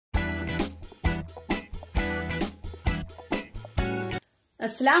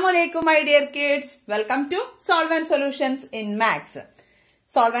Assalamu alaikum my dear kids. Welcome to Solve and Solutions in Maths.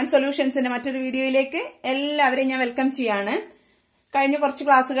 Solve and Solutions in മറ്റൊരു വീഡിയോയിലേക്ക് എല്ലാവരെയും ഞാൻ welcome ചെയ്യാണ്. കഴിഞ്ഞ കുറച്ച്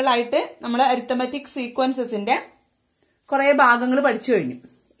ക്ലാസ്സുകളായിട്ട് നമ്മൾ Arithmetic Sequencesന്റെ കുറേ ഭാഗങ്ങൾ പഠിച്ചു കഴിഞ്ഞു.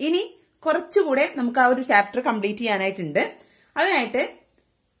 ഇനി കുറച്ചുകൂടെ നമുക്ക് ആ ഒരു ചാപ്റ്റർ കംപ്ലീറ്റ് ചെയ്യാനായിട്ടുണ്ട്. അതിനായിട്ട്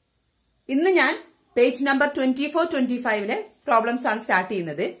ഇന്ന് ഞാൻ പേജ് നമ്പർ 24-25ലെ പ്രോബ്ലംസ് ആണ് സ്റ്റാർട്ട്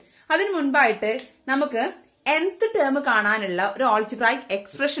ചെയ്യുന്നത്. അതിനു മുൻപായിട്ട് നമുക്ക് nth ടേം കാണാനുള്ള ഒരു ആൾജിബ്രായിക്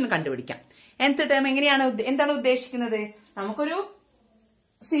എക്സ്പ്രഷൻ കണ്ടുപിടിക്കാം. nth ടേം എന്താണ് ഉദ്ദേശിക്കുന്നത്? നമുക്കൊരു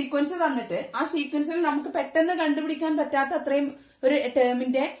സീക്വൻസ് തന്നിട്ട് ആ സീക്വൻസിൽ നമുക്ക് പെട്ടെന്ന് കണ്ടുപിടിക്കാൻ പറ്റാത്ത അത്രയും ഒരു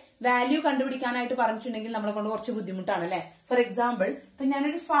ടേമിന്റെ വാല്യൂ കണ്ടുപിടിക്കാനായിട്ട് പറഞ്ഞിട്ടുണ്ടെങ്കിൽ നമ്മളെ കൊണ്ട് കുറച്ച് ബുദ്ധിമുട്ടാണ് അല്ലെ. ഫോർ എക്സാമ്പിൾ ഇപ്പൊ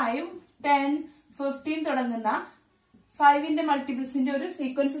ഞാനൊരു 5, 10, 15 തുടങ്ങുന്ന 5ന്റെ മൾട്ടിപ്പിൾസിന്റെ ഒരു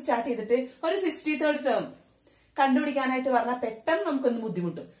സീക്വൻസ് സ്റ്റാർട്ട് ചെയ്തിട്ട് ഒരു 63rd ടേം കണ്ടുപിടിക്കാനായിട്ട് പറഞ്ഞാൽ പെട്ടെന്ന് നമുക്കൊന്ന്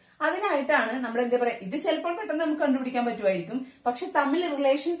ബുദ്ധിമുട്ടും. അതിനായിട്ടാണ് നമ്മൾ എന്താ പറയാ, ഇത് ചിലപ്പോൾ പെട്ടെന്ന് നമുക്ക് കണ്ടുപിടിക്കാൻ പറ്റുമായിരിക്കും, പക്ഷെ തമ്മിൽ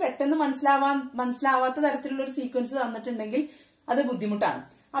റിലേഷൻ പെട്ടെന്ന് മനസ്സിലാവാത്ത തരത്തിലുള്ള ഒരു സീക്വൻസ് തന്നിട്ടുണ്ടെങ്കിൽ അത് ബുദ്ധിമുട്ടാണ്.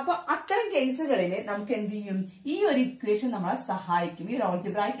 അപ്പൊ അത്തരം കേസുകളിൽ നമുക്ക് എന്ത് ചെയ്യും, ഈ ഒരു ഇക്വേഷൻ നമ്മളെ സഹായിക്കും, ഈ ഒരു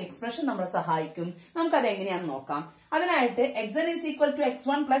ആൾജിബ്രായിക് എക്സ്പ്രഷൻ നമ്മളെ സഹായിക്കും. നമുക്കത് എങ്ങനെയാണെന്ന് നോക്കാം. അതിനായിട്ട് xn is equal to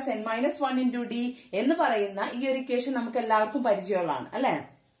x1 plus n minus 1 into d എന്ന് പറയുന്ന ഈ ഒരു ഇക്വേഷൻ നമുക്ക് എല്ലാവർക്കും പരിചയമുള്ളതാണ് അല്ലെ.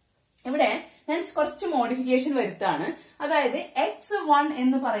 ഇവിടെ ഞാൻ കുറച്ച് മോഡിഫിക്കേഷൻ വരുത്താണ്. അതായത് x1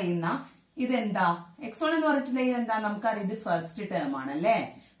 എന്ന് പറയുന്ന ഇതെന്താ, x1 എന്ന് പറഞ്ഞിട്ടുണ്ടെങ്കിൽ എന്താ നമുക്കറിയാം, ഇത് ഫസ്റ്റ് ടേം ആണ് അല്ലെ.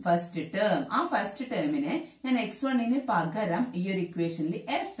 ഫസ്റ്റ് ടേം, ആ ഫസ്റ്റ് ടേമിനെ ഞാൻ x1ന് പകരം ഈ ഒരു ഇക്വേഷനിൽ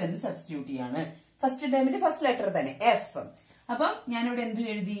f എന്ന് സബ്സ്റ്റിറ്റ്യൂട്ട് ചെയ്യാണ്. ഫസ്റ്റ് ടേമിന്റെ ഫസ്റ്റ് ലെറ്റർ തന്നെ f. അപ്പം ഞാനിവിടെ എന്ത്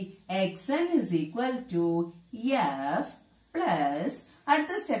എഴുതി, xn is equal to f plus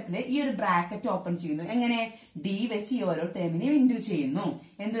അടുത്ത സ്റ്റെപ്പില് ഈ ഒരു ബ്രാക്കറ്റ് ഓപ്പൺ ചെയ്യുന്നു. എങ്ങനെ, ഡി വെച്ച് ഈ ഓരോ ടേമിനെയും ഇൻഡു ചെയ്യുന്നു.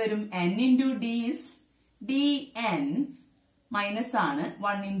 എന്ത് വരും, n into d is dn minus ആണ്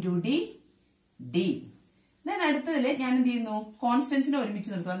 1 into d. ദെൻ അടുത്തതില് ഞാൻ എന്ത് ചെയ്യുന്നു, കോൺസ്റ്റൻസിനെ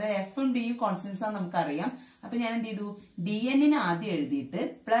ഒരുമിച്ച് നിർത്തും. അതായത് എഫും ഡിയും കോൺസ്റ്റൻസ് ആണ് നമുക്കറിയാം. അപ്പൊ ഞാൻ എന്ത് ചെയ്തു, dnനെ ആദ്യം എഴുതിയിട്ട്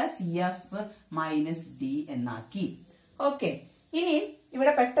പ്ലസ് എഫ് മൈനസ് ഡി എന്നാക്കി. ഓക്കെ, ഇനി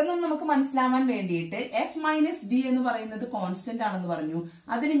ഇവിടെ പെട്ടെന്ന് നമുക്ക് മനസ്സിലാവാൻ വേണ്ടിയിട്ട് എഫ് മൈനസ് ഡി എന്ന് പറയുന്നത് കോൺസ്റ്റന്റ് ആണെന്ന് പറഞ്ഞു.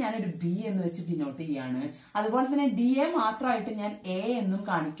 അതിന് ഞാനൊരു ബി എന്ന് വെച്ച് ഡിനോട്ട് ചെയ്യാണ്. അതുപോലെ തന്നെ ഡി എ മാത്രമായിട്ട് ഞാൻ എ എന്നും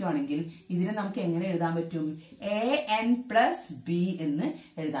കാണിക്കുവാണെങ്കിൽ ഇതിനെ നമുക്ക് എങ്ങനെ എഴുതാൻ പറ്റും, എ എൻ പ്ലസ് ബി എന്ന്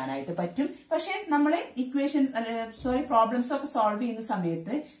എഴുതാനായിട്ട് പറ്റും. പക്ഷെ നമ്മൾ പ്രോബ്ലംസ് ഒക്കെ സോൾവ് ചെയ്യുന്ന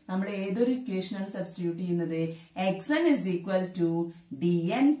സമയത്ത് നമ്മൾ ഏതൊരു ഇക്വേഷനാണ് സബ്സ്റ്റിറ്റ്യൂട്ട് ചെയ്യുന്നത്, xn is equal to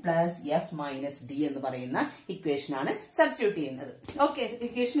dn plus f minus d എന്ന് പറയുന്ന ഇക്വേഷനാണ് സബ്സ്റ്റിറ്റ്യൂട്ട് ചെയ്യുന്നത്. ഓക്കെ,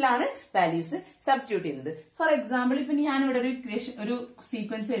 ഇക്വേഷനിലാണ് വാല്യൂസ് സബ്സ്റ്റിറ്റ്യൂട്ട് ചെയ്യുന്നത്. ഫോർ എക്സാമ്പിൾ ഇപ്പൊ ഞാനിവിടെ ഒരു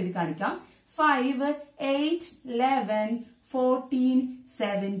സീക്വൻസ് എഴുതി കാണിക്കാം. 5, 8, 11, 14,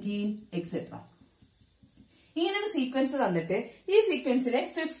 17 എക്സെട്ര. ഇങ്ങനൊരു സീക്വൻസ് തന്നിട്ട് ഈ സീക്വൻസിലെ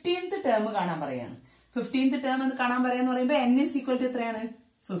 15th ടേം കാണാൻ പറയാണ്. 15th ടേം എന്ന് കാണാൻ പറയാന്ന് പറയുമ്പോൾ n is equal to എത്രയാണ്,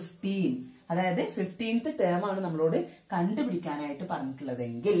 15. അതായത് 15th ടേം ആണ് നമ്മളോട് കണ്ടുപിടിക്കാനായിട്ട്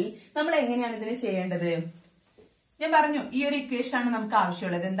പറഞ്ഞിട്ടുള്ളതെങ്കിൽ നമ്മൾ എങ്ങനെയാണ് ഇതിനെ ചെയ്യേണ്ടത്? ഞാൻ പറഞ്ഞു ഈ ഒരു ഇക്വേഷൻ ആണ് നമുക്ക്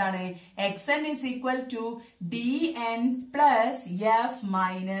ആവശ്യമുള്ളത്. എന്താണ്, xn is equal to dn plus f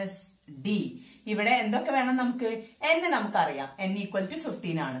minus d. ഇവിടെ എന്തൊക്കെ വേണം നമുക്ക്, n നമുക്കറിയാം, n equal to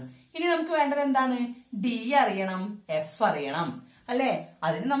 15 ആണ്. ഇനി നമുക്ക് വേണ്ടത് എന്താണ്, d അറിയണം, f അറിയണം അല്ലെ.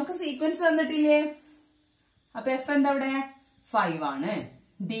 അതിന് നമുക്ക് സീക്വൻസ് തന്നിട്ടില്ലേ. അപ്പൊ f എന്താ ഇവിടെ 5 ആണ്.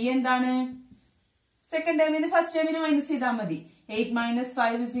 d എന്താണ്, സെക്കൻഡ് ടേമിന് ഫസ്റ്റ് ടേമിന് മൈനസ് ചെയ്താൽ മതി. 8 minus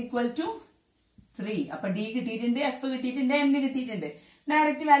 5 is equal to 3. അപ്പൊ d കിട്ടിയിട്ടുണ്ട്, f കിട്ടിയിട്ടുണ്ട്, n കിട്ടിയിട്ടുണ്ട്.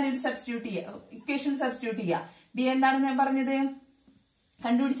 ഡയറക്റ്റ് വാല്യൂ സബ്സ്റ്റിറ്റ്യൂട്ട് ചെയ്യുക, ഇക്വേഷൻ സബ്സ്റ്റിറ്റ്യൂട്ട് ചെയ്യുക. d എന്താണ് ഞാൻ പറഞ്ഞത്,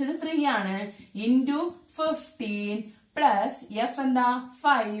 കണ്ടുപിടിച്ചത് 3 ആണ്. ഇൻറ്റു 15 പ്ലസ് f എന്താ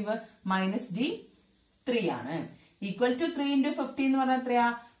 5 മൈനസ് d 3 ആണ്. ഈക്വൽ ടു 3 into 15 എന്ന് പറഞ്ഞാൽ എത്രയാ,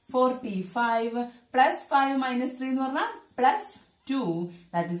 45 പ്ലസ് 5 മൈനസ് 3 എന്ന് പറഞ്ഞാൽ plus 2,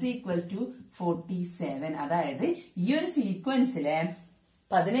 that is equal to 47. അതായത് ഈ ഒരു സീക്വൻസിലെ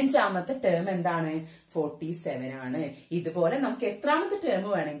 15ാമത്തെ ടേം എന്താണ്, 47 ആണ്. ഇതുപോലെ നമുക്ക് എത്രാമത്തെ ടേം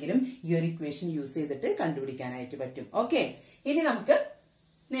വേണമെങ്കിലും ഈ ഒരു ഇക്വേഷൻ യൂസ് ചെയ്തിട്ട് കണ്ടുപിടിക്കാനായിട്ട് പറ്റും. ഓക്കെ, ഇനി നമുക്ക്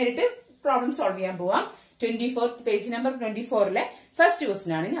നേരിട്ട് പ്രോബ്ലം സോൾവ് ചെയ്യാൻ പോവാം. 24th page number 24ലെ first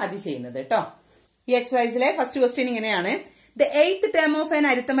question ആണ് ആദ്യം ചെയ്യുന്നത് കേട്ടോ. ഈ എക്സസൈസിലെ ഫസ്റ്റ് ക്വസ്റ്റ്യൻ ഇങ്ങനെയാണ്. The 8th term of an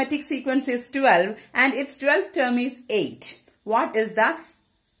arithmetic sequence is 12 and its 12th term is 8. What is the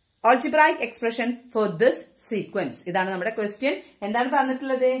algebraic expression for this sequence? ഇതാണ് നമ്മുടെ ക്വസ്റ്റ്യൻ. എന്താണ്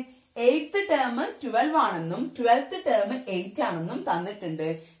തന്നിട്ടുള്ളത്, 8th ടേം 12 ആണെന്നും 12th ടേം 8 ആണെന്നും തന്നിട്ടുണ്ട്.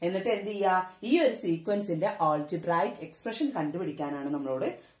 എന്നിട്ട് എന്ത് ചെയ്യാ, ഈ ഒരു സീക്വൻസിന്റെ ആൾജിബ്രായിക് എക്സ്പ്രഷൻ കണ്ടുപിടിക്കാനാണ് നമ്മളോട്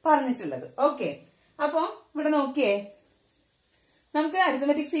പറഞ്ഞിട്ടുള്ളത്. ഓക്കെ, അപ്പൊ ഇവിടെ നോക്കിയേ, നമുക്ക്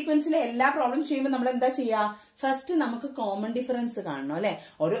അരിത്മെറ്റിക് സീക്വൻസിലെ എല്ലാ പ്രോബ്ലം ചെയ്യുമ്പോൾ നമ്മൾ എന്താ ചെയ്യാ? ഫസ്റ്റ് നമുക്ക് കോമൺ ഡിഫറൻസ് കാണണം അല്ലെ.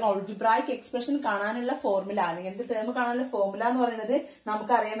 ഒരു ആൾജിബ്രായിക് എക്സ്പ്രഷൻ കാണാനുള്ള ഫോർമുല അല്ലെങ്കിൽ എന്ത് ടേം കാണാനുള്ള ഫോർമുല എന്ന് പറയുന്നത്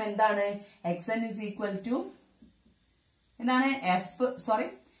നമുക്കറിയാം എന്താണ്? xn ഇസ് ഈക്വൽ ടു എന്താണ്?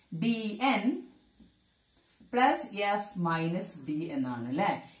 dn plus f minus d എന്നാണ്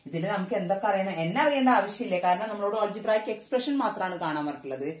അല്ലെ. ഇതിൽ നമുക്ക് എന്തൊക്കെ അറിയണം? n അറിയേണ്ട ആവശ്യമില്ല, കാരണം നമ്മളോട് ആൾജിബ്രായിക് എക്സ്പ്രഷൻ മാത്രമാണ് കാണാൻ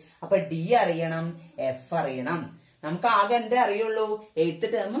പറഞ്ഞിട്ടുള്ളത്. അപ്പൊ d അറിയണം, f അറിയണം. നമുക്ക് ആകെ എന്തേ അറിയുള്ളൂ? 8th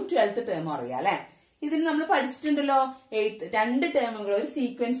ടേമും 12th ടേമും അറിയാം അല്ലെ. ഇതിൽ നമ്മൾ പഠിച്ചിട്ടുണ്ടല്ലോ, രണ്ട് ടേമുകൾ ഒരു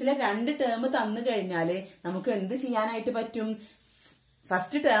സീക്വൻസിലെ രണ്ട് ടേം തന്നു കഴിഞ്ഞാല് നമുക്ക് എന്ത് ചെയ്യാനായിട്ട് പറ്റും?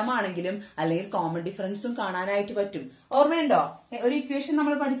 ഫസ്റ്റ് ടേം ആണെങ്കിലും അല്ലെങ്കിൽ കോമൺ ഡിഫറൻസും കാണാനായിട്ട് പറ്റും. ഓർമ്മയുണ്ടോ? ഒരു ഇക്വേഷൻ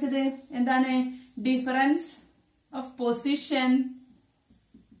നമ്മൾ പഠിച്ചത് എന്താണ്? Difference of position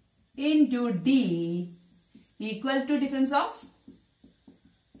into D equal to difference of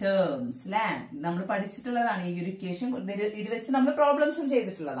terms അല്ലെ. നമ്മൾ പഠിച്ചിട്ടുള്ളതാണ് ഈ ഒരു ഇക്വേഷൻ. ഇത് വെച്ച് നമ്മൾ പ്രോബ്ലംസും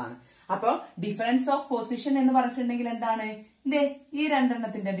ചെയ്തിട്ടുള്ളതാണ്. അപ്പൊ ഡിഫറൻസ് ഓഫ് പൊസിഷൻ എന്ന് പറഞ്ഞിട്ടുണ്ടെങ്കിൽ എന്താണ്? ഈ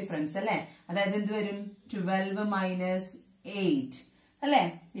രണ്ടെണ്ണത്തിന്റെ ഡിഫറൻസ് അല്ലെ. അതായത് എന്ത് വരും? 12 മൈനസ് 8 അല്ലെ.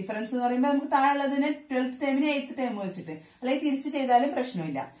 ഡിഫറൻസ് എന്ന് പറയുമ്പോൾ നമുക്ക് താഴെയുള്ളതിന് 12th ടേമിന് 8th ടേം വെച്ചിട്ട് അല്ലെങ്കിൽ തിരിച്ചു ചെയ്താലും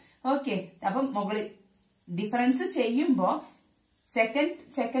പ്രശ്നമില്ല. ഓക്കെ, അപ്പം മുകളിൽ ഡിഫറൻസ് ചെയ്യുമ്പോ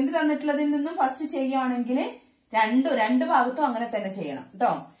സെക്കൻഡ് തന്നിട്ടുള്ളതിൽ നിന്നും ഫസ്റ്റ് ചെയ്യുകയാണെങ്കിൽ രണ്ട് ഭാഗത്തും അങ്ങനെ തന്നെ ചെയ്യണം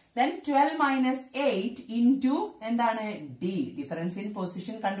കേട്ടോ. Then 12 minus 8 into എന്താണ്? D. ഡിഫറൻസ് ഇൻ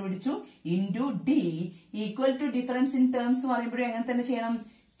പൊസിഷൻ കണ്ടുപിടിച്ചു. Into D equal to difference in terms പറയുമ്പോഴും എങ്ങനെ തന്നെ ചെയ്യണം?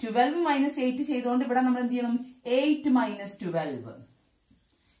 12 മൈനസ് 8 ചെയ്തുകൊണ്ട് ഇവിടെ നമ്മൾ എന്ത് ചെയ്യണം? 8 മൈനസ് 12.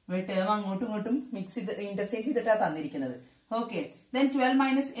 ഇവിടെ ടേം അങ്ങോട്ടും ഇങ്ങോട്ടും മിക്സ് ചെയ്ത് ഇന്റർചേഞ്ച് ചെയ്തിട്ടാണ് തന്നിരിക്കുന്നത്. ഓക്കെ, then 12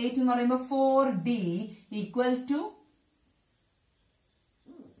 മൈനസ് 8 എന്ന് പറയുമ്പോൾ 4D ഈക്വൽ ടു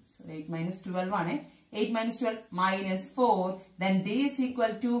 8 മൈനസ് 12 ആണ്. 8 minus 12 minus 4, then D is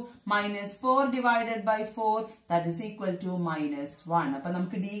equal to minus 4 divided by 4, that is equal to minus 1. അപ്പൊ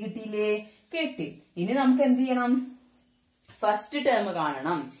നമുക്ക് D കിട്ടിയില്ലേ? കിട്ടി. ഇനി നമുക്ക് എന്ത് ചെയ്യണം? ഫസ്റ്റ് ടേം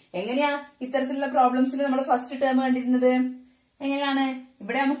കാണണം. എങ്ങനെയാ ഇത്തരത്തിലുള്ള പ്രോബ്ലംസിൽ നമ്മൾ ഫസ്റ്റ് ടേം കണ്ടിരുന്നത്? എങ്ങനെയാണ്?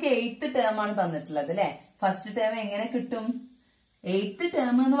 ഇവിടെ നമുക്ക് 8th ടേം ആണ് തന്നിട്ടുള്ളത് അല്ലെ. ഫസ്റ്റ് ടേം എങ്ങനെ കിട്ടും? 8th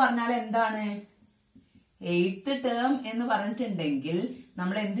ടേം എന്ന് പറഞ്ഞാൽ എന്താണ്? 8th ടേം എന്ന് പറഞ്ഞിട്ടുണ്ടെങ്കിൽ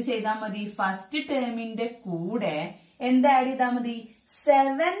നമ്മൾ എന്ത് ചെയ്താൽ മതി? ഫസ്റ്റ് ടേമിന്റെ കൂടെ എന്ത് ആഡ് ചെയ്താൽ മതി?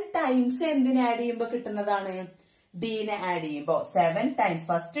 7 ടൈംസ് എന്തിനെ ആഡ് ചെയ്യുമ്പോ കിട്ടുന്നതാണ്? ഡീനെ ആഡ് ചെയ്യുമ്പോ 7 ടൈംസ്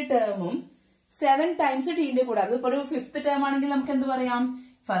ഫസ്റ്റ് ടേമും 7 ടൈംസ് ഡീന്റെ കൂടെ. അതിപ്പോ ഒരു 5th ടേം ആണെങ്കിൽ നമുക്ക് എന്ത് പറയാം?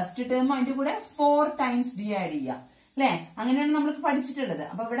 ഫസ്റ്റ് ടേം അതിന്റെ കൂടെ 4 ടൈംസ് ഡി ആഡ് ചെയ്യാം അല്ലെ. അങ്ങനെയാണ് നമ്മൾക്ക് പഠിച്ചിട്ടുള്ളത്.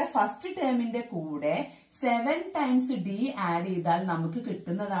 അപ്പൊ ഇവിടെ ഫസ്റ്റ് ടേമിന്റെ കൂടെ 7 ടൈംസ് ഡി ആഡ് ചെയ്താൽ നമുക്ക്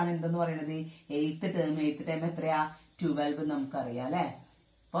കിട്ടുന്നതാണ് എന്തെന്ന് പറയുന്നത്? 8th term. 8th ടേം എത്രയാ? 12 നമുക്കറിയാം അല്ലെ.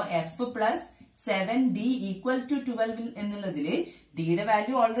 അപ്പൊ F plus 7D equal to 12 എന്നുള്ളതില് ഡിയുടെ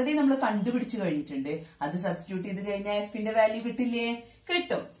വാല്യൂ ഓൾറെഡി നമ്മൾ കണ്ടുപിടിച്ചു കഴിഞ്ഞിട്ടുണ്ട്. അത് സബ്സ്റ്റിറ്റ്യൂട്ട് ചെയ്ത് കഴിഞ്ഞാൽ എഫിന്റെ വാല്യൂ കിട്ടില്ലേ?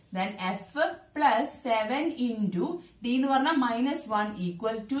 കിട്ടും. Then f plus 7 into d എന്ന് പറഞ്ഞാൽ -1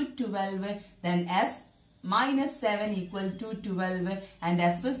 equal to 12. Then f minus 7 equal to 12 and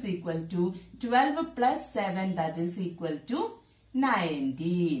f is equal to 12 plus 7, that is equal to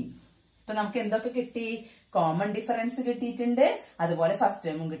 19. ഇപ്പൊ നമുക്ക് എന്തൊക്കെ കിട്ടി? കോമൺ ഡിഫറൻസ് കിട്ടിയിട്ടുണ്ട്, അതുപോലെ ഫസ്റ്റ്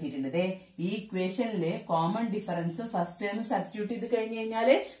ടേമും കിട്ടിയിട്ടുണ്ട്. ഈ ഇക്വേഷനില് കോമൺ ഡിഫറൻസും ഫസ്റ്റ് ടേമും സബ്സ്റ്റിറ്റ്യൂട്ട് ചെയ്ത് കഴിഞ്ഞു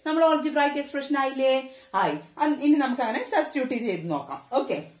കഴിഞ്ഞാല് നമ്മൾ ആൾജിബ്രായിക് എക്സ്പ്രഷൻ ആയില്ലേ? ആയി. ഇനി നമുക്ക് അങ്ങനെ സബ്സ്റ്റിറ്റ്യൂട്ട് ചെയ്ത് നോക്കാം.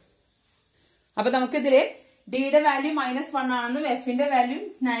 ഓക്കെ, അപ്പൊ നമുക്കിതില് ഡിയുടെ വാല്യൂ -1 ആണെന്നും എഫിന്റെ വാല്യൂ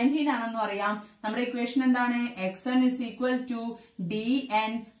 19 ആണെന്നും അറിയാം. നമ്മുടെ ഇക്വേഷൻ എന്താണ്? xn is equal to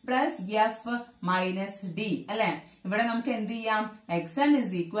dn plus f minus d അല്ലെ. ഇവിടെ നമുക്ക് എന്ത് ചെയ്യാം? xn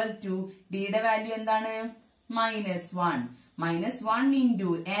is equal to ഡിയുടെ വാല്യൂ എന്താണ്? -1 -1 into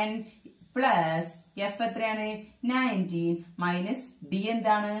n plus f എത്രയാണ്? 19 മൈനസ് d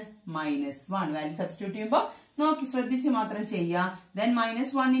എന്താണ്? -1. വാല്യൂ സബ്സ്റ്റിറ്റ്യൂട്ട് ചെയ്യുമ്പോൾ നോക്കി ശ്രദ്ധിച്ച് മാത്രം ചെയ്യാം. ദെൻ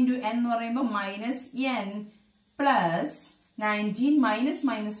 -1 into n എന്ന് പറയുമ്പോൾ -n പ്ലസ് 19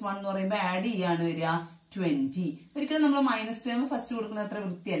 -1 എന്ന് പറയുമ്പോൾ ആഡ് ചെയ്യാണ് വരിക 20. ഒരിക്കലും നമ്മൾ മൈനസ് ടേം ഫസ്റ്റ് കൊടുക്കുന്നത് അത്ര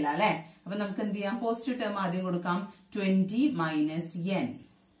വൃത്തിയല്ല അല്ലെ. അപ്പൊ നമുക്ക് എന്ത് ചെയ്യാം? പോസിറ്റീവ് ടേം ആദ്യം കൊടുക്കാം. 20 മൈനസ് n.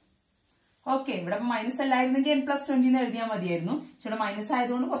 ഓക്കെ, ഇവിടെ മൈനസ് അല്ലായിരുന്നെങ്കിൽ n പ്ലസ് 20 എന്ന് എഴുതിയാൽ മതിയായിരുന്നു. പക്ഷെ ഇവിടെ മൈനസ്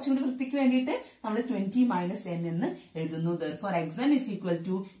ആയതുകൊണ്ട് കുറച്ചും കൂടി വൃത്തിക്ക് വേണ്ടിയിട്ട് നമ്മൾ 20 മൈനസ് n എന്ന് എഴുതുന്നു. Therefore xn is equal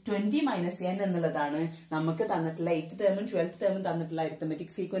to 20 minus n എന്നുള്ളതാണ് നമുക്ക് തന്നിട്ടുള്ള 8th ടേമും 12th ടേമും തന്നിട്ടുള്ള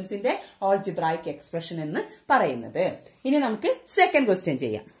അരിത്മെറ്റിക് സീക്വൻസിന്റെ ആൾജിബ്രായിക് എക്സ്പ്രഷൻ എന്ന് പറയുന്നത്. ഇനി നമുക്ക് സെക്കൻഡ് ക്വസ്റ്റ്യൻ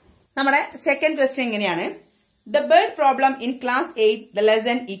ചെയ്യാം. നമ്മുടെ സെക്കൻഡ് ക്വസ്റ്റ്യൻ എങ്ങനെയാണ്? The bird problem in class 8, the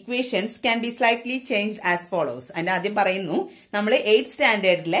lesson equations can be slightly changed as follows. അതിന്റെ ആദ്യം പറയുന്നു, നമ്മൾ 8th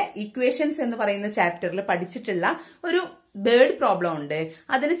സ്റ്റാൻഡേർഡിലെ ഇക്വേഷൻസ് എന്ന് പറയുന്ന ചാപ്റ്ററിൽ പഠിച്ചിട്ടുള്ള ഒരു ബേർഡ് പ്രോബ്ലം ഉണ്ട്.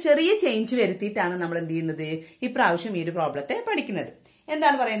 അതിന് ചെറിയ ചേഞ്ച് വരുത്തിയിട്ടാണ് നമ്മൾ എന്ത് ചെയ്യുന്നത്? ഇപ്രാവശ്യം ഈ ഒരു പ്രോബ്ലത്തെ പഠിക്കുന്നത്.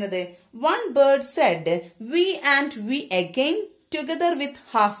 എന്താണ് പറയുന്നത്? One bird said, we and we again together with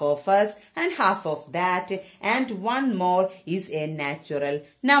half of us and half of that, and one more is a natural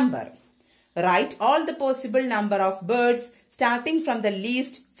number. Write all the possible number of birds starting from the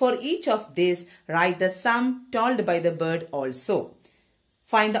least. For each of these, write the sum told by the bird also.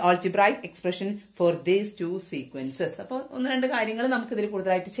 Find the algebraic expression for these two sequences. അപ്പോൾ ഒന്ന് രണ്ട് കാര്യങ്ങൾ നമുക്ക് ഇതിൽ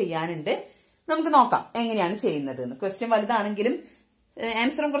കൂടുതലായിട്ട് ചെയ്യാനുണ്ട്. നമുക്ക് നോക്കാം എങ്ങനെയാണ് ചെയ്യുന്നത്. ക്വസ്റ്റ്യൻ വലുതാണെങ്കിലും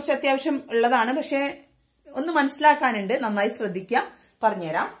ആൻസറും കുറച്ച് അത്യാവശ്യം ഉള്ളതാണ്. പക്ഷെ ഒന്ന് മനസ്സിലാക്കാനുണ്ട്. നന്നായി ശ്രദ്ധിക്കുക.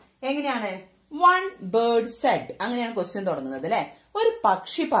 പറഞ്ഞുതരാം. എങ്ങനെയാണ്? One bird Z. അങ്ങനെയാണ് ക്വസ്റ്റ്യൻ തുടങ്ങുന്നത് അല്ലെ. ഒരു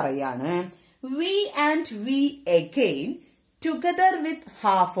പക്ഷി പറയാണ്, we and we again, together with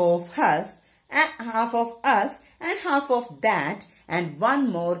half of us and half of that, and one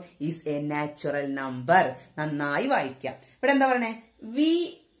more is a natural number. നന്നായി വായിക്കാം. ഇവിടെ എന്താ പറയണേ? വി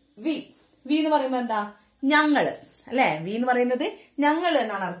എന്ന് പറയുമ്പോ എന്താ? ഞങ്ങള് അല്ലെ. വി എന്ന് പറയുന്നത് ഞങ്ങൾ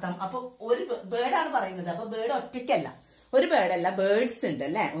എന്നാണ് അർത്ഥം. അപ്പൊ ഒരു ബേർഡാണ് പറയുന്നത്. അപ്പൊ ബേർഡ് ഒറ്റയ്ക്കല്ല, ഒരു ബേർഡല്ല, ബേർഡ്സ് ഉണ്ട്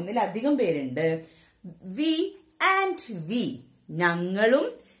അല്ലെ, ഒന്നിലധികം പേരുണ്ട്. വി ആൻഡ് വി, ഞങ്ങളും.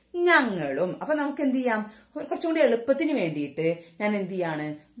 അപ്പൊ നമുക്ക് എന്ത് ചെയ്യാം? കുറച്ചും കൂടി എളുപ്പത്തിന് വേണ്ടിയിട്ട് ഞാൻ എന്ത് ചെയ്യാണ്?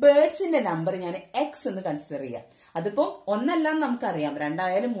 ബേർഡ്സിന്റെ നമ്പർ ഞാൻ എക്സ് എന്ന് കൺസിഡർ ചെയ്യാം. അതിപ്പോ ഒന്നല്ല നമുക്കറിയാം,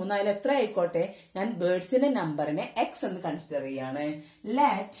 രണ്ടായാലും മൂന്നായാലും എത്ര ആയിക്കോട്ടെ, ഞാൻ ബേർഡ്സിന്റെ നമ്പറിനെ എക്സ് എന്ന് കൺസിഡർ ചെയ്യാണ്.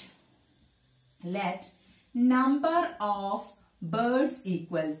 Let number of birds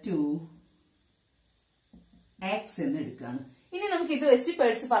equal to X എന്ന് എടുക്കുകയാണ്. ഇനി നമുക്ക് ഇത് വെച്ച്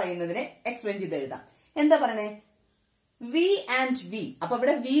ബേർഡ്സ് പറയുന്നതിനെ എക്സ്പ്ലെയിൻ ചെയ്ത് എഴുതാം. എന്താ പറയണേ? V and we. അപ്പൊ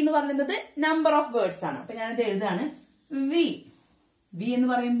ഇവിടെ വി എന്ന് പറയുന്നത് നമ്പർ ഓഫ് ബേർഡ്സ് ആണ്. അപ്പൊ ഞാനത് എഴുതാണ്. വി എന്ന്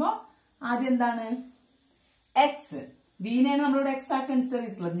പറയുമ്പോ ആദ്യം എന്താണ്? എക്സ്. വിനെയാണ് നമ്മളിവിടെ എക്സ് ആക്കി കൺസിഡർ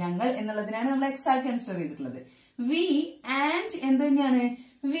ചെയ്തിട്ടുള്ളത്. ഞങ്ങൾ എന്നുള്ളതിനാണ് നമ്മൾ എക്സ് ആക്കി കൺസിഡർ ചെയ്തിട്ടുള്ളത്. വി ആൻഡ് എന്ത് തന്നെയാണ്?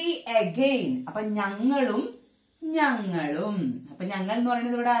 V again. അപ്പൊ ഞങ്ങളും. അപ്പൊ ഞങ്ങൾ എന്ന്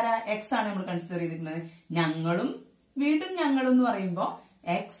പറയുന്നത് ഇവിടെ ആരാ? എക്സ് ആണ് നമ്മൾ കൺസിഡർ ചെയ്തിട്ടുള്ളത്. ഞങ്ങളും വീണ്ടും ഞങ്ങളും എന്ന് പറയുമ്പോ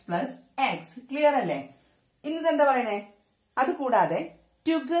എക്സ് പ്ലസ് എക്സ്. ക്ലിയർ അല്ലേ? ഇനി ഇതെന്താ പറയണേ? അത് കൂടാതെ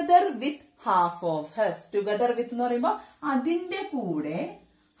together with half of has. Together with എന്ന് പറയുമ്പോ അതിന്റെ കൂടെ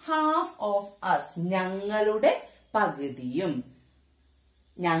ഹാഫ് ഓഫ് അസ്, ഞങ്ങളുടെ പകുതിയും.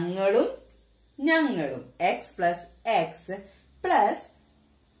 ഞങ്ങളും എക്സ് പ്ലസ് എക്സ് പ്ലസ്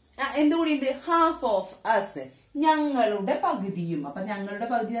എന്തുകൂടി ഉണ്ട്? ഹാഫ് ഓഫ് അസ്, ഞങ്ങളുടെ പകുതിയും. അപ്പൊ ഞങ്ങളുടെ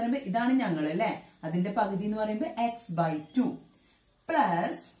പകുതി എന്ന് പറയുമ്പോ ഇതാണ് ഞങ്ങൾ അല്ലെ. അതിന്റെ പകുതി എന്ന് പറയുമ്പോ x/2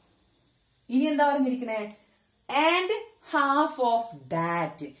 പ്ലസ് ഇനി എന്താ പറഞ്ഞിരിക്കണേ? And half of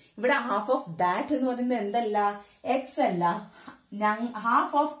that. ഇവിടെ ഹാഫ് ഓഫ് ദാറ്റ് എന്ന് പറയുന്നത് എന്തല്ല? എക്സ് അല്ല,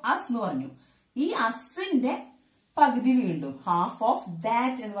 ഹാഫ് ഓഫ് അസ് എന്ന് പറഞ്ഞു. ഈ അസിന്റെ പകുതി വീണ്ടും ഹാഫ് ഓഫ്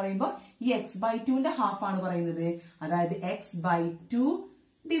ദാറ്റ് എന്ന് പറയുമ്പോൾ ഈ x/2ന്റെ ഹാഫ് ആണ് പറയുന്നത്. അതായത് x/2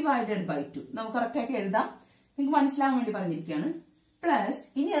 ഡിവൈഡഡ് ബൈ 2. നമുക്ക് കറക്റ്റ് ആക്കി എഴുതാം. നിങ്ങൾക്ക് മനസ്സിലാവാൻ വേണ്ടി പറഞ്ഞിരിക്കുകയാണ്. പ്ലസ്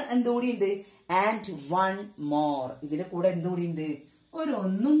ഇനി എന്തുകൂടി ഉണ്ട്? And one more. ഇതിന്റെ കൂടെ എന്തുകൂടി ഉണ്ട്?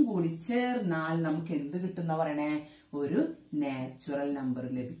 ഒന്നും കൂടി ചേർന്നാൽ നമുക്ക് എന്ത് കിട്ടുന്ന പറയണേ? ഒരു നാച്ചുറൽ നമ്പർ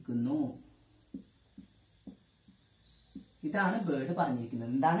ലഭിക്കുന്നു. ഇതാണ് ബേർഡ് പറഞ്ഞിരിക്കുന്നത്.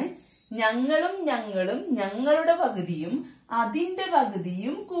 എന്താണ്? ഞങ്ങളും ഞങ്ങളുടെ പകുതിയും അതിന്റെ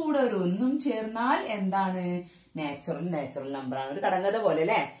പകുതിയും കൂടെ ഒന്നും ചേർന്നാൽ എന്താണ്? നാച്ചുറൽ നമ്പർ ആണ്. ഒരു കടങ്കഥ പോലെ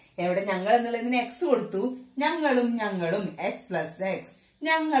അല്ലെ. എവിടെ ഞങ്ങൾ എന്നുള്ളതിന് എക്സ് കൊടുത്തു. ഞങ്ങളും എക്സ് പ്ലസ് എക്സ്,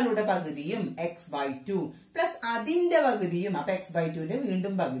 ഞങ്ങളുടെ പകുതിയും x/2 പ്ലസ് അതിന്റെ പകുതിയും, അപ്പൊ x/2ന്റെ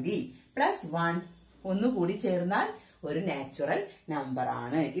വീണ്ടും പകുതി പ്ലസ് 1 ഒന്നുകൂടി ചേർന്നാൽ ഒരു നാച്ചുറൽ നമ്പർ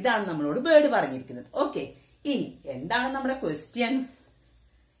ആണ്. ഇതാണ് നമ്മളോട് ബേർഡ് പറഞ്ഞിരിക്കുന്നത്. ഓക്കെ, ഇനി എന്താണ് നമ്മുടെ ക്വസ്റ്റ്യൻ?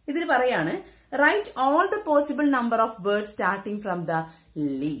 ഇതിൽ പറയാണ് right all the possible number of birds starting from the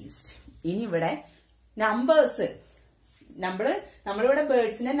least. ഇനി ഇവിടെ നമ്പേഴ്സ് നമ്മളിവിടെ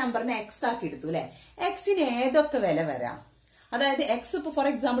ബേർഡ്സിന്റെ നമ്പറിനെ എക്സ് ആക്കി എടുത്തു അല്ലെ. എക്സിന് ഏതൊക്കെ വില വരാം? അതായത് എക്സ് ഇപ്പൊ ഫോർ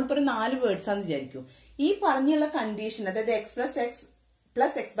എക്സാമ്പിൾ ഇപ്പൊ ഒരു 4 ബേർഡ്സ് ആണെന്ന് വിചാരിക്കും. ഈ പറഞ്ഞുള്ള കണ്ടീഷൻ, അതായത് X plus X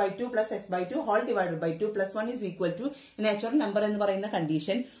plus x/2 plus x/2 whole divided by 2 plus 1 is equal to natural number എന്ന് പറയുന്ന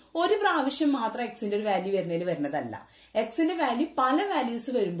കണ്ടീഷൻ ഒരു പ്രാവശ്യം മാത്രം എക്സിന്റെ ഒരു വാല്യൂ വരുന്നതല്ല. എക്സിന്റെ വാല്യൂ പല വാല്യൂസ്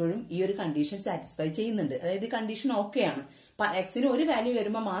വരുമ്പോഴും ഈ ഒരു കണ്ടീഷൻ സാറ്റിസ്ഫൈ ചെയ്യുന്നുണ്ട്. അതായത് കണ്ടീഷൻ ഓക്കെയാണ്. എക്സിന് ഒരു വാല്യൂ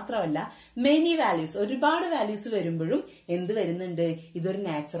വരുമ്പോൾ മാത്രമല്ല, മെനി വാല്യൂസ്, ഒരുപാട് വാല്യൂസ് വരുമ്പോഴും എന്ത് വരുന്നുണ്ട്? ഇതൊരു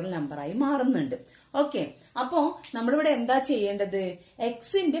നാച്ചുറൽ നമ്പറായി മാറുന്നുണ്ട്. ഓക്കെ, അപ്പോ നമ്മളിവിടെ എന്താ ചെയ്യേണ്ടത്?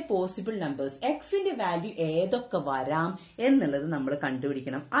 എക്സിന്റെ പോസിബിൾ നമ്പേഴ്സ്, എക്സിന്റെ വാല്യൂ ഏതൊക്കെ വരാം എന്നുള്ളത് നമ്മൾ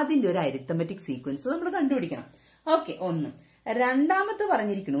കണ്ടുപിടിക്കണം. അതിന്റെ ഒരു അരിത്തമെറ്റിക് സീക്വൻസ് നമ്മൾ കണ്ടുപിടിക്കണം. ഓക്കെ, ഒന്ന്. രണ്ടാമത്തെ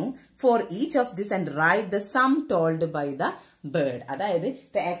പറഞ്ഞിരിക്കുന്നു for each of this and write the sum told by the bird. അതായത്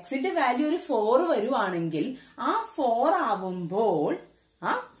എക്സിന്റെ വാല്യൂ ഒരു 4 വരുവാണെങ്കിൽ ആ 4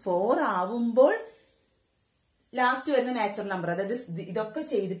 ആവുമ്പോൾ ലാസ്റ്റ് വരുന്ന നാച്ചുറൽ നമ്പർ, അതായത് ഇതൊക്കെ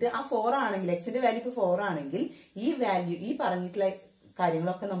ചെയ്തിട്ട് ആ 4 ആണെങ്കിൽ, എക്സിന്റെ വാല്യൂ ഇപ്പൊ 4 ആണെങ്കിൽ ഈ വാല്യൂ, ഈ പറഞ്ഞിട്ടുള്ള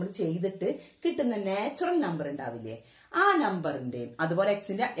കാര്യങ്ങളൊക്കെ നമ്മൾ ചെയ്തിട്ട് കിട്ടുന്ന നാച്ചുറൽ നമ്പർ ഉണ്ടാവില്ലേ, ആ നമ്പറിന്റെയും അതുപോലെ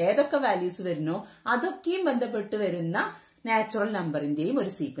എക്സിന്റെ ഏതൊക്കെ വാല്യൂസ് വരുന്നോ അതൊക്കെയും ബന്ധപ്പെട്ട് വരുന്ന നാച്ചുറൽ നമ്പറിന്റെയും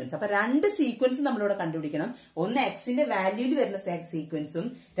ഒരു സീക്വൻസ്. അപ്പൊ രണ്ട് സീക്വൻസ് നമ്മളിവിടെ കണ്ടുപിടിക്കണം. ഒന്ന് എക്സിന്റെ വാല്യൂയിൽ വരുന്ന സീക്വൻസും,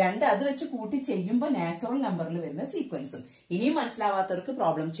 രണ്ട് അത് വെച്ച് കൂട്ടി ചെയ്യുമ്പോൾ നാച്ചുറൽ നമ്പറിൽ വരുന്ന സീക്വൻസും. ഇനിയും മനസ്സിലാവാത്തവർക്ക്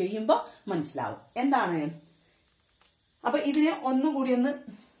പ്രോബ്ലം ചെയ്യുമ്പോൾ മനസ്സിലാവും എന്താണ്. അപ്പൊ ഇതിന് ഒന്നുകൂടി ഒന്ന്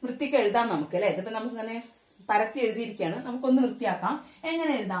വൃത്തിക്ക് എഴുതാം നമുക്ക് അല്ലെ. ഇതിപ്പോ നമുക്കിങ്ങനെ പരത്തി എഴുതിയിരിക്കുകയാണ്. നമുക്കൊന്ന് വൃത്തിയാക്കാം.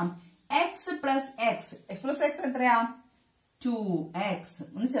 എങ്ങനെ എഴുതാം? X plus X, X plus X എത്രയാ? 2x.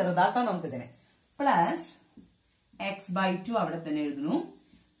 ഒന്ന് ചെറുതാക്കാം നമുക്കിതിനെ. പ്ലസ് എക്സ് ബൈ 2 അവിടെ തന്നെ എഴുതുന്നു.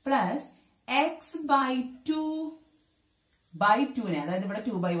 പ്ലസ് എക്സ് ബൈ 2 ബൈ 2നെ, അതായത് ഇവിടെ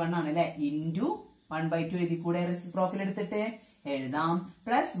 2/1 ആണ് അല്ലെ, ഇൻറ്റു 1/2 എഴുതി കൂടെ റെസിപ്രോക്കൽ എടുത്തിട്ട് എഴുതാം.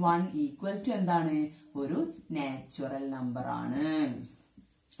 പ്ലസ് 1 ഈക്വൽ ടു എന്താണ്? ഒരു നാച്ചുറൽ നമ്പർ ആണ്.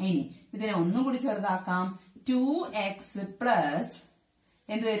 ഇനി ഇതിനെ ഒന്നും കൂടി ചെറുതാക്കാം. 2x പ്ലസ്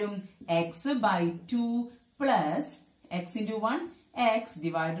എന്ത് വരും? X by 2 plus X into 1 X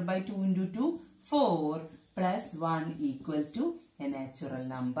divided by 2 into 2 4 plus 1 equal to A natural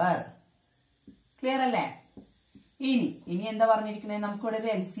number. Clear അല്ലേ? ഇനി എന്താ പറഞ്ഞിരിക്കണേ? നമുക്കിവിടെ ഒരു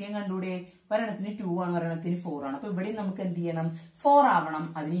LCM കണ്ടൂടെ? ഒരെണ്ണത്തിന് 2 ആണ്, ഒരെണ്ണത്തിന് 4 ആണ്. അപ്പൊ ഇവിടെ നമുക്ക് എന്ത് ചെയ്യണം? 4 ആവണം.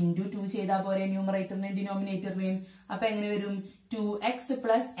 അതിന് ഇൻറ്റു 2 ചെയ്താൽ പോരെ ന്യൂമറേറ്ററിനെയും ഡിനോമിനേറ്ററിനെയും. അപ്പൊ എങ്ങനെ വരും? 2x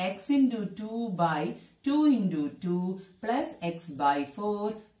plus X into 2 by 2 into 2 plus X by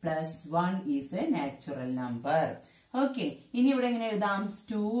 4 plus 1 is A natural number. Okay, ഇനി ഇവിടെ എങ്ങനെ എഴുതാം?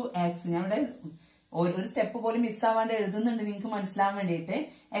 2x, ഞാൻ ഇവിടെ ഒരു സ്റ്റെപ്പ് പോലും മിസ്സാവാണ്ട് എഴുതുന്നുണ്ട് നിങ്ങൾക്ക് മനസ്സിലാവാൻ വേണ്ടിയിട്ട്.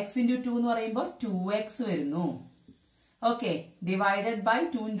 എക്സ് ഇൻറ്റു 2 എന്ന് പറയുമ്പോൾ 2x വരുന്നു. Okay, divided by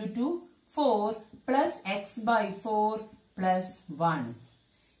 2 into 2 4 plus X by 4 plus 1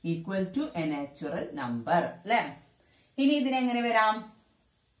 equal to A natural number അല്ലെ. ഇനി ഇതിനെങ്ങനെ വരാം?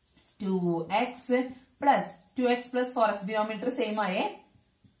 2x plus 4x denominator same ആയേ.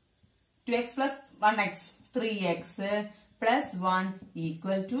 2x plus 1x 3x plus 1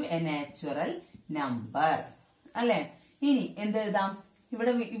 equal to A natural number അല്ലെ. ഇനി എന്തെഴുതാം?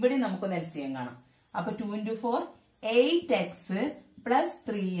 ഇവിടെ നമുക്കൊന്ന് LCM കാണാം. അപ്പൊ 2 into 4 8x plus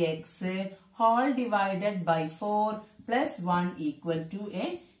 3x whole divided by 4 plus 1 equal to A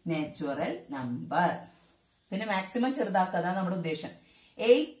natural number. പിന്നെ മാക്സിമം ചെറുതാക്കുക, അതാണ് നമ്മുടെ ഉദ്ദേശം.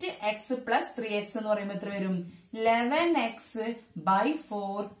 8x പ്ലസ് 3x എന്ന് പറയുമ്പോൾ എത്ര വരും? 11x by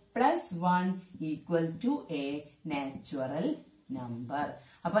 4 plus 1 equal to A natural number.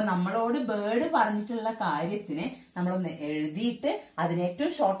 അപ്പൊ നമ്മളോട് ബേർഡ് പറഞ്ഞിട്ടുള്ള കാര്യത്തിനെ നമ്മളൊന്ന് എഴുതിയിട്ട് അതിനെ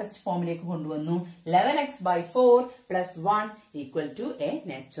ഏറ്റവും ഷോർട്ടസ്റ്റ് ഫോമിലേക്ക് കൊണ്ടുവന്നു. 11x by 4 plus 1 equal to A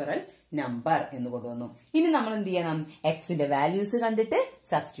natural number എന്ന് കൊണ്ടുവന്നു. ഇനി നമ്മൾ എന്ത് ചെയ്യണം? എക്സിന്റെ വാല്യൂസ് കണ്ടിട്ട്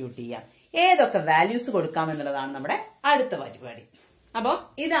സബ്സ്റ്റിറ്റ്യൂട്ട് ചെയ്യാം. ഏതൊക്കെ വാല്യൂസ് കൊടുക്കാം എന്നുള്ളതാണ് നമ്മുടെ അടുത്ത പരിപാടി. അപ്പൊ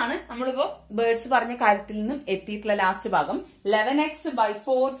ഇതാണ് നമ്മളിപ്പോ ബേർഡ്സ് പറഞ്ഞ കാര്യത്തിൽ നിന്നും എത്തിയിട്ടുള്ള ലാസ്റ്റ് ഭാഗം. 11x by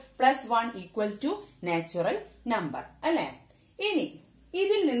 4 plus 1 equal to natural number അല്ലെ. ഇനി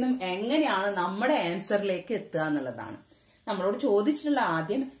ഇതിൽ നിന്നും എങ്ങനെയാണ് നമ്മുടെ ആൻസറിലേക്ക് എത്തുക എന്നുള്ളതാണ് നമ്മളോട് ചോദിച്ചിട്ടുള്ള.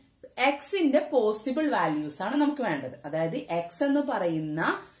 ആദ്യം എക്സിന്റെ പോസിബിൾ വാല്യൂസ് ആണ് നമുക്ക് വേണ്ടത്. അതായത് എക്സ് എന്ന് പറയുന്ന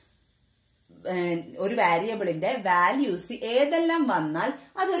ഒരു വാരിയബിളിന്റെ വാല്യൂസ് ഏതെല്ലാം വന്നാൽ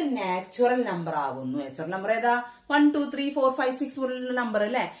അതൊരു നാച്ചുറൽ നമ്പർ ആകുന്നു. നാച്ചുറൽ നമ്പർ ഏതാ? 1 2 3 4 5 6 പോലുള്ള നമ്പർ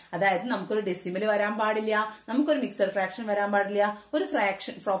അല്ലെ. അതായത് നമുക്കൊരു ഡെസിമൽ വരാൻ പാടില്ല, നമുക്കൊരു മിക്സഡ് ഫ്രാക്ഷൻ വരാൻ പാടില്ല, ഒരു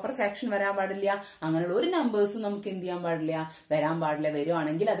ഫ്രാക്ഷൻ പ്രോപ്പർ ഫ്രാക്ഷൻ വരാൻ പാടില്ല. അങ്ങനെയുള്ള ഒരു നമ്പേഴ്സും നമുക്ക് എന്ത് ചെയ്യാൻ പാടില്ല? വരാൻ പാടില്ല.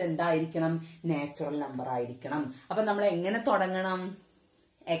 വരുവാണെങ്കിൽ അത് എന്തായിരിക്കണം? നാച്ചുറൽ നമ്പർ ആയിരിക്കണം. അപ്പൊ നമ്മൾ എങ്ങനെ തുടങ്ങണം?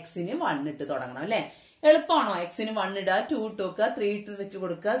 എക്സിന് 1 ഇട്ട് തുടങ്ങണം അല്ലെ. എളുപ്പമാണോ? എക്സിന് 1 ഇടുക, 2 ഇട്ട് വെക്കുക, 3 ഇട്ട് വെച്ച്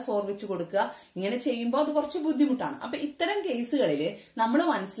കൊടുക്കുക, 4 വെച്ച് കൊടുക്കുക. ഇങ്ങനെ ചെയ്യുമ്പോൾ അത് കുറച്ച് ബുദ്ധിമുട്ടാണ്. അപ്പൊ ഇത്തരം കേസുകളിൽ നമ്മൾ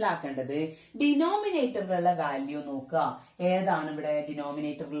മനസ്സിലാക്കേണ്ടത് ഡിനോമിനേറ്ററിലുള്ള വാല്യൂ നോക്കുക. ഏതാണ് ഇവിടെ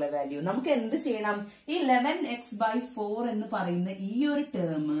ഡിനോമിനേറ്ററിലുള്ള വാല്യൂ? നമുക്ക് എന്ത് ചെയ്യണം? ഈ 11x ബൈ 4 എന്ന് പറയുന്ന ഈ ഒരു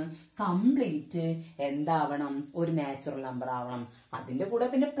ടേം കംപ്ലീറ്റ് എന്താവണം? ഒരു നാച്ചുറൽ നമ്പർ ആവണം. അതിന്റെ കൂടെ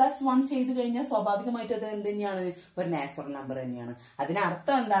പിന്നെ പ്ലസ് 1 ചെയ്ത് കഴിഞ്ഞാൽ സ്വാഭാവികമായിട്ട് അത് എന്ത് തന്നെയാണ്? ഒരു നാച്ചുറൽ നമ്പർ തന്നെയാണ്.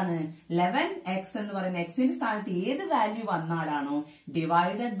 അതിനർത്ഥം എന്താണ്? 11x എന്ന് പറയുന്ന എക്സിന്റെ സ്ഥാനത്ത് ഏത് വാല്യൂ വന്നാലാണോ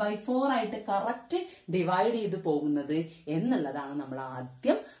ഡിവൈഡഡ് ബൈ 4 ആയിട്ട് കറക്റ്റ് ഡിവൈഡ് ചെയ്ത് പോകുന്നത് എന്നുള്ളതാണ് നമ്മൾ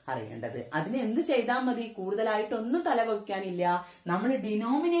ആദ്യം അറിയേണ്ടത്. അതിന് എന്ത് ചെയ്താൽ മതി? കൂടുതലായിട്ടൊന്നും തലവെക്കാനില്ല. നമ്മൾ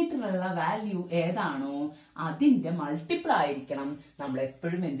ഡിനോമിനേറ്ററിലുള്ള വാല്യൂ ഏതാണോ അതിന്റെ മൾട്ടിപ്പിൾ ആയിരിക്കണം നമ്മൾ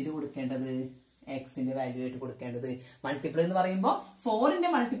എപ്പോഴും എന്തിനു കൊടുക്കേണ്ടത്? എക്സിന്റെ വാല്യൂ ആയിട്ട് കൊടുക്കേണ്ടത്. മൾട്ടിപ്പിൾ എന്ന് പറയുമ്പോൾ 4ന്റെ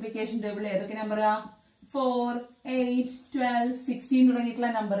മൾട്ടിപ്ലിക്കേഷൻ ടേബിൾ ഏതൊക്കെ നമ്പറാ? 4 8 12 16 തുടങ്ങിയിട്ടുള്ള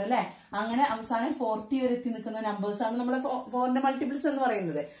നമ്പർ അല്ലെ. അങ്ങനെ അവസാനം 40 വരെ എത്തി നിൽക്കുന്ന നമ്പേഴ്സ് ആണ് നമ്മുടെ 4ന്റെ മൾട്ടിപ്പിൾസ് എന്ന്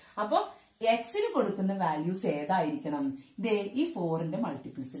പറയുന്നത്. അപ്പൊ എക്സിന് കൊടുക്കുന്ന വാല്യൂസ് ഏതായിരിക്കണം? ഇതേ ഈ 4ന്റെ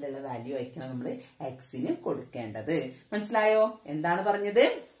മൾട്ടിപ്പിൾസിലുള്ള വാല്യൂ ആയിരിക്കണം നമ്മൾ എക്സിന് കൊടുക്കേണ്ടത്. മനസ്സിലായോ എന്താണ് പറഞ്ഞത്?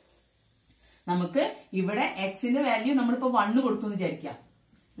 നമുക്ക് ഇവിടെ എക്സിന്റെ വാല്യൂ നമ്മളിപ്പോ 1 കൊടുത്തു എന്ന് വിചാരിക്കാം.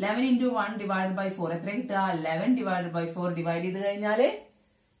 11 into 1 divided by 4 എത്ര കിട്ടുക? 11 divided by 4 ഡിവൈഡ് ചെയ്ത് കഴിഞ്ഞാല്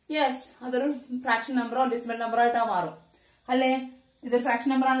യെസ് അതൊരു ഫ്രാക്ഷൻ നമ്പറോ ഡെസിമൽ നമ്പറോ ആയിട്ടാ മാറും അല്ലേ? ഇതൊരു ഫ്രാക്ഷൻ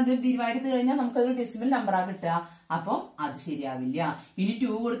നമ്പർ ആണ്. ഇത് ഡിവൈഡ് ചെയ്ത് കഴിഞ്ഞാൽ നമുക്കതൊരു ഡെസിമൽ നമ്പറാ കിട്ടുക. അപ്പൊ അത് ശരിയാവില്ല. ഇനി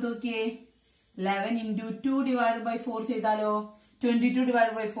 2 കൊടുത്ത് നോക്കിയേ. 11 into 2 divided by 4 ചെയ്താലോ 22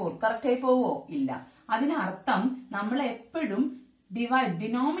 divided by 4 കറക്റ്റ് ആയി പോവോ? ഇല്ല. അതിനർത്ഥം നമ്മൾ എപ്പോഴും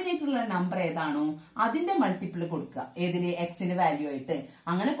ഡിനോമിനേറ്ററിലുള്ള നമ്പർ ഏതാണോ അതിന്റെ മൾട്ടിപ്പിൾ കൊടുക്കുക. ഏതില്? എക്സിന്റെ വാല്യൂ ആയിട്ട്.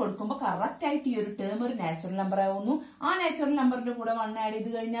 അങ്ങനെ കൊടുക്കുമ്പോൾ കറക്റ്റ് ആയിട്ട് ഈ ഒരു ടേം ഒരു നാച്ചുറൽ നമ്പർ ആവുന്നു. ആ നാച്ചുറൽ നമ്പറിന്റെ കൂടെ 1 ആഡ് ചെയ്ത്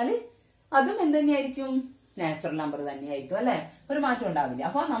കഴിഞ്ഞാൽ അതും എന്ത് തന്നെയായിരിക്കും? നാച്ചുറൽ നമ്പർ തന്നെയായിരിക്കും അല്ലെ? ഒരു മാറ്റം ഉണ്ടാവില്ല.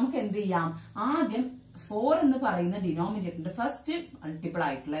 അപ്പൊ നമുക്ക് എന്ത് ചെയ്യാം? ആദ്യം 4 എന്ന് പറയുന്ന ഡിനോമിനേറ്ററിന്റെ ഫസ്റ്റ് മൾട്ടിപ്പിൾ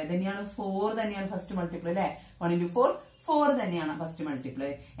ആയിട്ടുള്ള തന്നെയാണ് 4 തന്നെയാണ് ഫസ്റ്റ് മൾട്ടിപ്പിൾ അല്ലെ? 1 into 4 4 തന്നെയാണ് first multiple.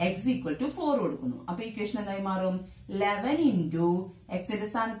 X equal to 4 കൊടുക്കുന്നു. അപ്പൊ ഇക്വേഷൻ എന്തായി മാറും? 11 into എക്സിന്റെ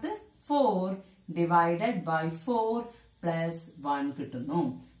സ്ഥാനത്ത് 4 ഡിവൈഡഡ് ബൈ 4 പ്ലസ് 1 കിട്ടുന്നു.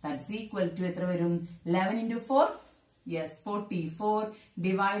 ദാറ്റ്സ് ഈക്വൽ ടു എത്ര വരും? 11 into 4 yes 44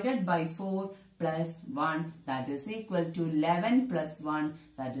 divided by 4 plus 1 that is equal to 11 plus 1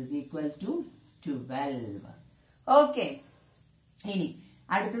 that is equal to 12. Okay. ഇനി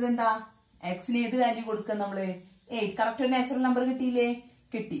അടുത്തത് എന്താ? എക്സിന് ഏത് വാല്യൂ കൊടുക്കുക നമ്മള്? 8. കറക്റ്റ് ഒരു നാച്ചുറൽ നമ്പർ കിട്ടിയില്ലേ?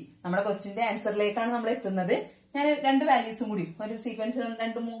 കിട്ടി. നമ്മുടെ ക്വസ്റ്റിന്റെ ആൻസറിലേക്കാണ് നമ്മൾ എത്തുന്നത്. ഞാൻ 2 വാല്യൂസും കൂടി ഒരു സീക്വൻസ്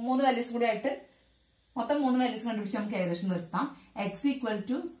 3 വാല്യൂസും കൂടി ആയിട്ട് മൊത്തം 3 വാല്യൂസ് കണ്ടുപിടിച്ച് നമുക്ക് ഏകദേശം നിർത്താം. X equal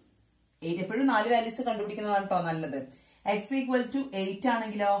to 8. എപ്പോഴും 4 വാല്യൂസ് കണ്ടുപിടിക്കുന്നതാണ് കേട്ടോ നല്ലത്. എക്സ് ഈക്വൽ ടു 8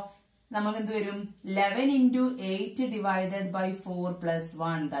 ആണെങ്കിലോ നമുക്ക് എന്ത് വരും? 11 into 8 divided by 4 plus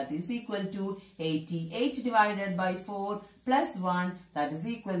 1 that is equal to 88 divided by 4 plus 1 that is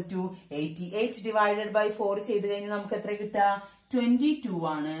equal to 88 divided by 4 ചെയ്ത് കഴിഞ്ഞാൽ നമുക്ക് എത്ര കിട്ടുക? 22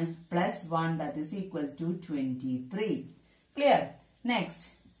 ആണ്. plus 1 that is equal to 23. Clear? Next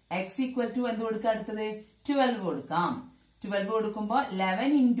x equal to എന്ത് കൊടുക്കുക? അടുത്തത് 12 കൊടുക്കാം. 12 കൊടുക്കുമ്പോ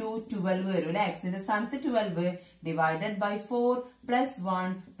 11 into 12 വരും അല്ലെ? എക്സിന്റെ സ്ഥാനത്ത് 12 divided by 4 plus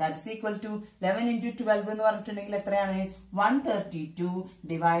 1 that's equal to 11 into 12 എന്ന് പറഞ്ഞിട്ടുണ്ടെങ്കിൽ എത്രയാണ്? 132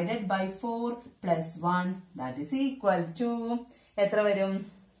 divided by 4 plus 1 that is equal to എത്ര വരും?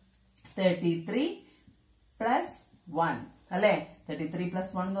 33 പ്ലസ് 1 അല്ലെ? 33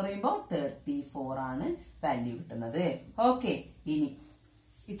 പ്ലസ് 1 എന്ന് പറയുമ്പോൾ 34 ആണ് വാല്യൂ കിട്ടുന്നത്. ഓക്കെ. ഇനി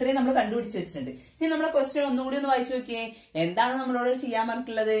ഇത്രയും നമ്മൾ കണ്ടുപിടിച്ച് വെച്ചിട്ടുണ്ട്. ഇനി നമ്മളെ ക്വസ്റ്റ്യൻ ഒന്നുകൂടി ഒന്ന് വായിച്ചു നോക്കിയേ. എന്താണ് നമ്മളോട് ചെയ്യാൻ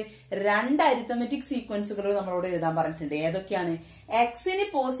പറഞ്ഞിട്ടുള്ളത്? 2 അരിത്തമെറ്റിക് സീക്വൻസുകൾ നമ്മളോട് എഴുതാൻ പറഞ്ഞിട്ടുണ്ട്. ഏതൊക്കെയാണ്? എക്സിന്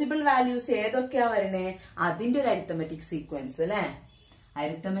പോസിബിൾ വാല്യൂസ് ഏതൊക്കെയാ വരണേ അതിന്റെ ഒരു അരിത്തമെറ്റിക് സീക്വൻസ് അല്ലെ?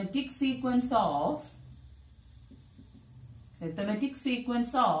 അരിത്തമെറ്റിക് സീക്വൻസ്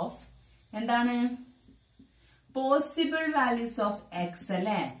ഓഫ് എന്താണ്? പോസിബിൾ വാല്യൂസ് ഓഫ് എക്സ്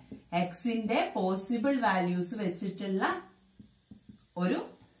അല്ലെ? എക്സിന്റെ പോസിബിൾ വാല്യൂസ് വെച്ചിട്ടുള്ള ഒരു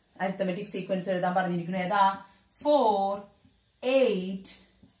അരിത്തമെറ്റിക് സീക്വൻസ് എഴുതാൻ പറഞ്ഞിരിക്കുന്നത്. ഏതാ? 4, 8,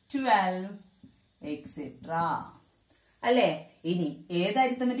 12 എക്സെട്ര അല്ലെ? ഇനി ഏത്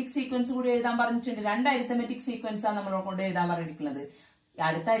അരിത്തമെറ്റിക് സീക്വൻസ് കൂടി എഴുതാൻ പറഞ്ഞിട്ടുണ്ട്? 2 അരിത്തമെറ്റിക് സീക്വൻസ് ആണ് നമ്മളെ കൊണ്ട് എഴുതാൻ പറഞ്ഞിരിക്കുന്നത്.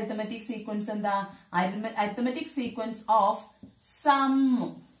 അടുത്ത അരിത്തമെറ്റിക് സീക്വൻസ് എന്താ? അരിത്തമെറ്റിക് സീക്വൻസ് ഓഫ്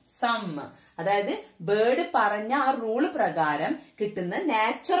സം അതായത് ബേർഡ് പറഞ്ഞ ആ റൂള് പ്രകാരം കിട്ടുന്ന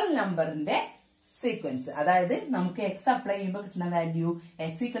നാച്ചുറൽ നമ്പറിന്റെ സീക്വൻസ്. അതായത് നമുക്ക് എക്സ് അപ്ലൈ ചെയ്യുമ്പോൾ കിട്ടുന്ന value,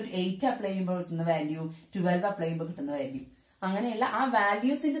 X equal to 8 apply ചെയ്യുമ്പോൾ കിട്ടുന്ന വാല്യൂ, 12 അപ്ലൈ ചെയ്യുമ്പോൾ കിട്ടുന്ന വാല്യൂ, അങ്ങനെയുള്ള ആ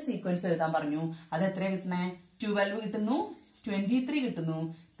വാല്യൂസിന്റെ സീക്വൻസ് എഴുതാൻ പറഞ്ഞു. അത് എത്ര കിട്ടണേ? 12 കിട്ടുന്നു, 23 കിട്ടുന്നു,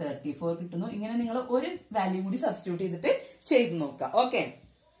 34 കിട്ടുന്നു. ഇങ്ങനെ നിങ്ങൾ ഒരു വാല്യൂ കൂടി സബ്സ്റ്റിറ്റ്യൂട്ട് ചെയ്തിട്ട് ചെയ്ത് നോക്കുക. ഓക്കെ.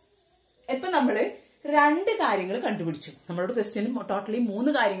 ഇപ്പൊ നമ്മള് 2 കാര്യങ്ങൾ കണ്ടുപിടിച്ചു. നമ്മളോട് ക്വസ്റ്റ്യനിൽ ടോട്ടലി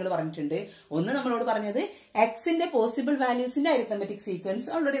 3 കാര്യങ്ങൾ പറഞ്ഞിട്ടുണ്ട്. ഒന്ന് നമ്മളോട് പറഞ്ഞത് എക്സിന്റെ പോസിബിൾ വാല്യൂസിന്റെ അരിത്തമെറ്റിക് സീക്വൻസ്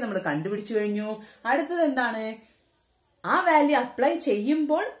ഓൾറെഡി നമ്മൾ കണ്ടുപിടിച്ചു കഴിഞ്ഞു. അടുത്തത് എന്താണ്? ആ വാല്യൂ അപ്ലൈ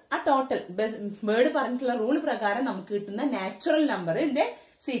ചെയ്യുമ്പോൾ ആ ടോട്ടൽ വേർഡ് പറഞ്ഞിട്ടുള്ള റൂൾ പ്രകാരം നമുക്ക് കിട്ടുന്ന നാച്ചുറൽ നമ്പറിന്റെ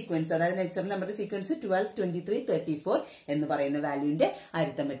സീക്വൻസ്, അതായത് നാച്ചുറൽ നമ്പറിന്റെ സീക്വൻസ് 12, 23, 34 എന്ന് പറയുന്ന വാല്യൂന്റെ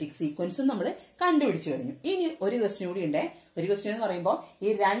അരിത്തമെറ്റിക് സീക്വൻസും നമ്മൾ കണ്ടുപിടിച്ചു കഴിഞ്ഞു. ഇനി ഒരു ക്വസ്റ്റ്യൻ കൂടി ഉണ്ട്. ഒരു ക്വസ്റ്റ്യൻ എന്ന് പറയുമ്പോൾ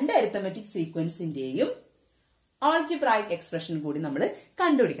ഈ 2 അരിത്തമെറ്റിക് സീക്വൻസിന്റെയും ആൾജിബ്രായിക് എക്സ്പ്രഷൻ കൂടി നമ്മൾ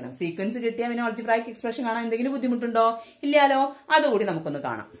കണ്ടുപിടിക്കണം. സീക്വൻസ് കിട്ടിയാൽ പിന്നെ ആൾജിബ്രായിക് എക്സ്പ്രഷൻ കാണാൻ എന്തെങ്കിലും ബുദ്ധിമുട്ടുണ്ടോ? ഇല്ലാലോ. അതുകൂടി നമുക്കൊന്ന്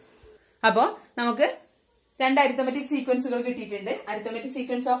കാണാം. അപ്പോ നമുക്ക് 2 അരിത്തമെറ്റിക് സീക്വൻസുകൾ കിട്ടിയിട്ടുണ്ട്. Arithmetic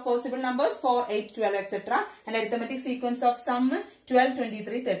sequence of possible numbers 4, 8, 12 etcetera and arithmetic sequence of some 12,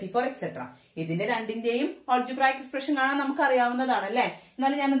 23, 34 etcetera. ഇതിന്റെ രണ്ടിന്റെയും ആൾജിബ്രായിക് എക്സ്പ്രഷൻ കാണാൻ നമുക്ക് അറിയാവുന്നതാണ് അല്ലെ?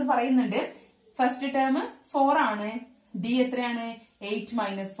 എന്നാലും ഞാനത് പറയുന്നുണ്ട്. ഫസ്റ്റ് ടേം 4 ആണ്. ഡി എത്രയാണ്? 8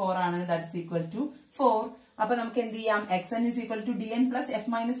 - 4 ആണ്. That's equal to 4. അപ്പൊ നമുക്ക് എന്ത് ചെയ്യാം? xn is equal to dn plus f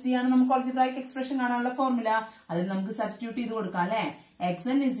minus d ആണ് നമുക്ക് ആൾജിബ്രായിക് എക്സ്പ്രഷൻ കാണാനുള്ള ഫോർമുല. അതിൽ നമുക്ക് സബ്സ്റ്റിറ്റ്യൂട്ട് ചെയ്ത് കൊടുക്കാം അല്ലെ?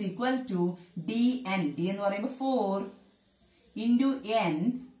 xn is equal to dn, d എന്ന് പറയുമ്പോൾ 4 into n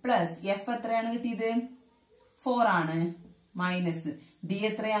plus f എത്രയാണ് കിട്ടിയത്? 4 ആണ്. മൈനസ് d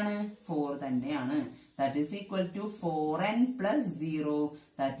എത്രയാണ് 4 തന്നെയാണ്. That is equal to 4n plus 0.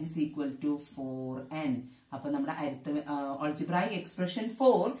 That is equal to 4n. അപ്പൊ നമ്മുടെ algebraic expression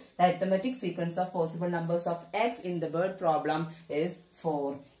for the arithmetic sequence of possible numbers of x in the word problem is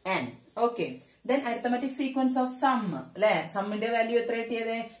 4n. Okay. Then arithmetic sequence of sum. അല്ലെ സമ്മിന്റെ value എത്ര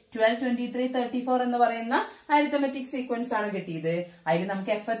കിട്ടിയത് 12, 23, 34 എന്ന് പറയുന്ന arithmetic sequence ആണ് കിട്ടിയത്. അതിൽ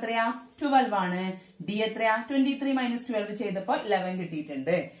നമുക്ക് f എത്രയാ 12 ആണ്. d എത്രയാ 23 minus 12 ചെയ്തപ്പോ 11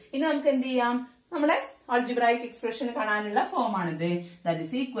 കിട്ടിയിട്ടുണ്ട്. ഇനി നമുക്ക് എന്ത് ചെയ്യാം, നമ്മുടെ algebraic expression കാണാനുള്ള ഫോം ആണിത്. ദാറ്റ്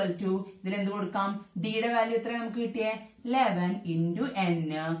ഈസ് ഈക്വൽ ടു ഇതിൽ എന്ത് കൊടുക്കാം, d യുടെ വാല്യൂ എത്ര നമുക്ക് കിട്ടിയേ 11 into n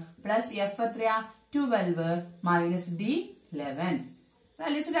പ്ലസ് f എത്രയാ 12 minus d 11.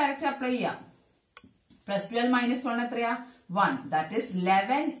 Values direct apply ചെയ്യാം. പ്ലസ് 12 മൈനസ് 1 എത്രയാ 1. That is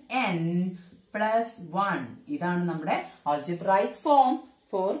 11n plus 1. ഇതാണ് നമ്മുടെ algebraic form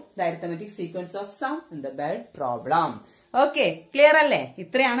for the arithmetic sequence of sum in the word problem. Okay, clear അല്ലേ?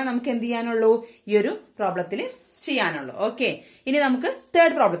 ഇത്രയാണ് നമുക്ക് എന്ത് ചെയ്യാനുള്ളൂ, ഈ ഒരു പ്രോബ്ലത്തിൽ ചെയ്യാനുള്ളൂ. ഓക്കെ, ഇനി നമുക്ക്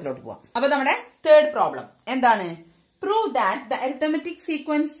തേർഡ് പ്രോബ്ലത്തിലോട്ട് പോവാം. അപ്പൊ നമ്മുടെ തേർഡ് പ്രോബ്ലം എന്താണ്, prove that the arithmetic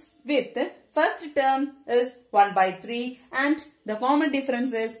sequence with first term is 1/3 and the common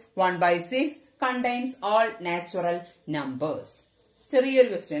difference is 1/6 contains all natural numbers. ചെറിയൊരു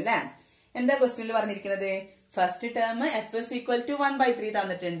ക്വസ്റ്റ്യൻ അല്ലേ? എന്താ ക്വസ്റ്റ്യനിൽ പറഞ്ഞിരിക്കുന്നത്, first term f is equal to 1/3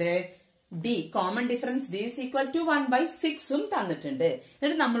 തന്നിട്ടുണ്ട്, d common difference d is equal to 1/6 തന്നിട്ടുണ്ട്.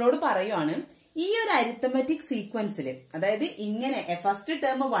 എന്നിട്ട് നമ്മളോട് പറയുവാണ് ഈ ഒരു അരിത്തമെറ്റിക് സീക്വൻസിൽ, അതായത് ഇങ്ങനെ ഫസ്റ്റ്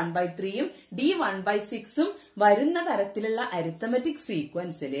ടേം 1/3 d 1/6 വരുന്ന തരത്തിലുള്ള അരിത്തമെറ്റിക്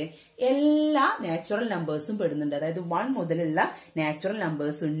സീക്വൻസിൽ എല്ലാ നാച്ചുറൽ നമ്പേഴ്സും പെടുന്നുണ്ട്. അതായത് 1 മുതലുള്ള നാച്ചുറൽ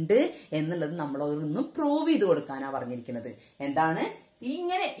നമ്പേഴ്സ് ഉണ്ട് എന്നുള്ളത് നമ്മളോടൊന്ന് പ്രൂവ് ചെയ്ത് കൊടുക്കാനാ പറഞ്ഞിരിക്കുന്നത്. എന്താണ്,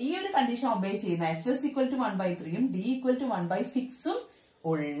 ഇങ്ങനെ ഈ ഒരു കണ്ടീഷൻ ഒബേ ചെയ്യുന്ന f is equal to 1/3 d equal to 1/6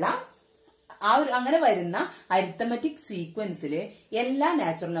 ഉള്ള ആ ഒരു അങ്ങനെ വരുന്ന അരിത്തമെറ്റിക് സീക്വൻസിൽ എല്ലാ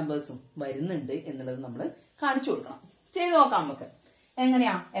നാച്ചുറൽ നമ്പേഴ്സും വരുന്നുണ്ട് എന്നുള്ളത് നമ്മൾ കാണിച്ചു കൊടുക്കണം. ചെയ്ത് നോക്കാം നമുക്ക്.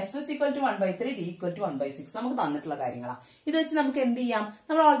 എങ്ങനെയാ, f is equal to 1/3 d equal to 1/6 നമുക്ക് തന്നിട്ടുള്ള കാര്യങ്ങളാ. ഇത് വെച്ച് നമുക്ക് എന്ത് ചെയ്യാം,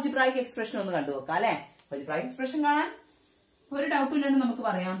 നമ്മൾ algebraic expression ഒന്ന് കണ്ടു നോക്കാം അല്ലെ. algebraic expression കാണാൻ ഒരു ഡൗട്ടും ഇല്ലെന്ന് നമുക്ക്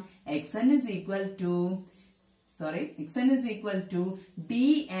പറയാം. xn is equal to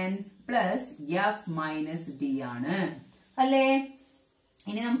dn plus f minus d ആണ് അല്ലേ.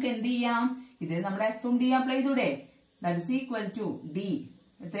 ഇനി നമുക്ക് എന്ത് ചെയ്യാം, ഇത് നമ്മുടെ എഫും ഡി അപ്ലൈ ചെയ്തൂടെ. That is equal to D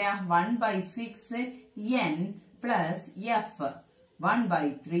എത്രയാ 1/6 n plus F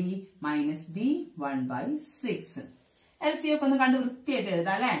 1/3 minus D 1/6. LCM ഒക്കെ ഒന്ന് കണ്ട് വൃത്തിയായിട്ട്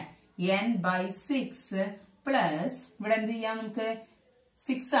എഴുതാം അല്ലെ. n/6 പ്ലസ് ഇവിടെ എന്ത് ചെയ്യാം, നമുക്ക്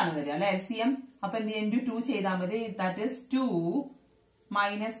 6 ആണ് വരിക അല്ലെ LCM. അപ്പൊ എന്ത് ചെയ്യാം, 2 ചെയ്താൽ മതി. That is 2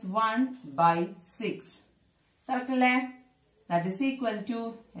 minus 1/6. കറക്റ്റ് അല്ലേ? That is equal to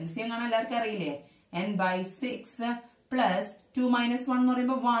LCM കാണാൻ എല്ലാവർക്കും അറിയില്ലേ, n/6 പ്ലസ് 2 മൈനസ് 1 എന്ന്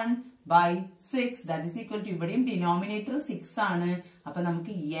പറയുമ്പോൾ 1/6. ദാറ്റ് ഇസ് ഈക്വൽ ടു ഇവിടെയും ഡിനോമിനേറ്റർ 6 ആണ്. അപ്പൊ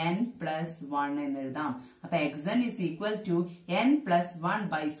നമുക്ക് n പ്ലസ് 1 എന്ന് എഴുതാം. അപ്പൊ xn is equal to n plus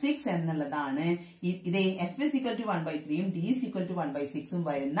 1/6 എന്നുള്ളതാണ്. ഇതേ f is equal to 1/3 d is equal to 1/6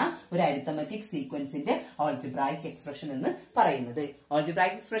 വരുന്ന ഒരു അരിത്തമെറ്റിക് സീക്വൻസിന്റെ algebraic expression എന്ന് പറയുന്നത്.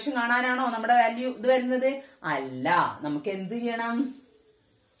 algebraic expression കാണാനാണോ നമ്മുടെ വാല്യൂ ഇത് വരുന്നത്? അല്ല. നമുക്ക് എന്ത് ചെയ്യണം,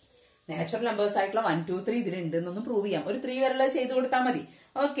 നാച്ചുറൽ നമ്പേഴ്സ് ആയിട്ടുള്ള 1, 2, 3 ഇതിലുണ്ട് എന്നൊന്ന് പ്രൂവ് ചെയ്യാം. ഒരു 3 വരെയുള്ളത് ചെയ്ത് കൊടുത്താൽ മതി.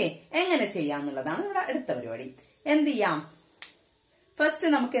 ഓക്കെ, എങ്ങനെ ചെയ്യാന്നുള്ളതാണ് നമ്മുടെ അടുത്ത പരിപാടി. എന്ത് ചെയ്യാം, ഫസ്റ്റ്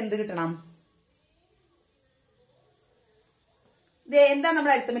നമുക്ക് എന്ത് കിട്ടണം, എന്താ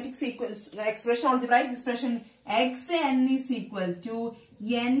നമ്മുടെ arithmetic sequence expression, algebraic expression xn is equal to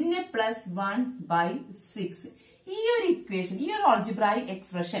n plus 1/6. ഈ ഒരു ഇക്വേഷൻ, ഈ ഒരു algebraic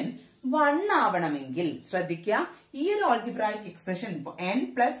expression 1 ആവണമെങ്കിൽ ശ്രദ്ധിക്കുക, ഈ ഒരു algebraic expression n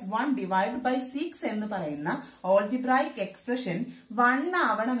plus 1 divided by 6 എന്ന് പറയുന്ന algebraic expression 1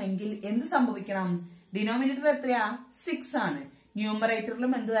 ആവണമെങ്കിൽ എന്ത് സംഭവിക്കണം, ഡിനോമിനേറ്റർ എത്രയാ 6 ആണ്,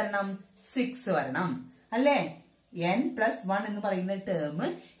 ന്യൂമറേറ്ററിലും എന്ത് വരണം 6 വരണം അല്ലേ. n plus 1 എന്ന് പറയുന്ന ടേം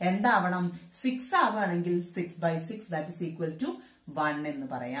എന്താവണം, 6 ആവുകയാണെങ്കിൽ 6/6 ദാറ്റ് ഇസ് ഈക്വൽ ടു 1 എന്ന്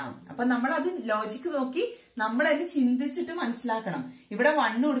പറയാം. അപ്പൊ നമ്മൾ അത് ലോജിക്ക് നോക്കി നമ്മൾ അത് ചിന്തിച്ചിട്ട് മനസ്സിലാക്കണം. ഇവിടെ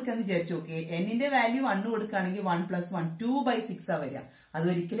 1 കൊടുക്കാന്ന് വിചാരിച്ചു നോക്കി, എന്നിന്റെ വാല്യൂ 1 കൊടുക്കുകയാണെങ്കിൽ 1 plus 1 2/6 ആ വരിക. അത്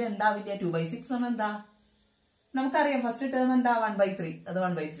ഒരിക്കലും എന്താവില്ല. 2/6 ആണ് എന്താ, നമുക്കറിയാം ഫസ്റ്റ് ടേം എന്താ 1/3, അത്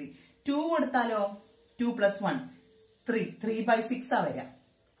 1/3. 2 കൊടുത്താലോ 2 plus 1 3/6 ആ വരിക.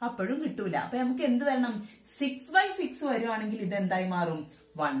 അപ്പോഴും കിട്ടൂല. അപ്പൊ നമുക്ക് എന്ത് വരണം, 6/6 വരുവാണെങ്കിൽ ഇത് എന്തായി മാറും,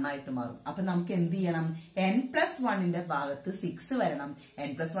 1 ആയിട്ട് മാറും. അപ്പൊ നമുക്ക് എന്ത് ചെയ്യണം, n plus 1ന്റെ ഭാഗത്ത് 6 വരണം. n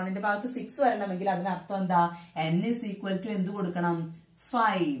plus 1ന്റെ ഭാഗത്ത് 6 വരണമെങ്കിൽ അതിനർത്ഥം എന്താ, n is equal to എന്ത് കൊടുക്കണം,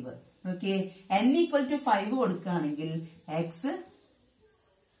 5. ഓക്കെ, n equal to 5 കൊടുക്കുകയാണെങ്കിൽ x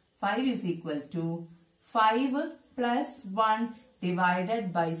 5 is equal to 5 plus 1 divided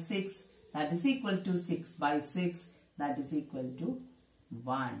by 6 that is equal to 6 by 6 that is equal to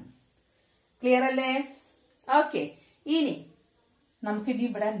 1. Clear അല്ലേ? ഓക്കെ, ഇനി നമുക്ക് ഇനി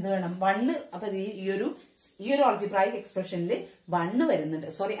ഇവിടെ എന്ത് വേണം? 1. അപ്പൊ ഈ ഒരു algebraic എക്സ്പ്രഷനിൽ 1 വരുന്നുണ്ട്,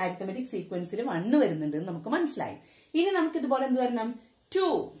 സോറി അരിത്തമെറ്റിക് സീക്വൻസിൽ 1 വരുന്നുണ്ട് നമുക്ക് മനസ്സിലായി. ഇനി നമുക്ക് ഇതുപോലെ എന്ത് വരണം?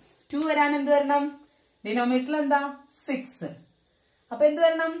 2 വരാൻ എന്ത് വരണം? ഡിനോമിനേറ്ററിൽ എന്താ? 6. അപ്പൊ എന്ത്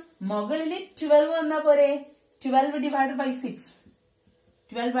വരണം? മുകളിൽ 12 വന്നാ പോരെ? 12 ഡിവൈഡ് ബൈ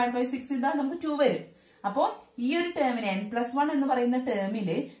 6 ഇതാ നമുക്ക് 2 വരും. അപ്പോ ഈ ഒരു ടേമിന് n+1 എന്ന് പറയുന്ന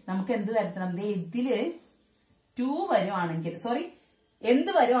ടേമില് നമുക്ക് എന്ത് വരുത്തണം? ഇതില് 2 വരുവാണെങ്കിൽ, സോറി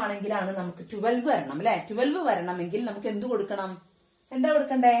എന്ത് വരുവാണെങ്കിലാണ് നമുക്ക് 12 വരണം അല്ലെ? 12 വരണമെങ്കിൽ നമുക്ക് എന്ത് കൊടുക്കണം? എന്താ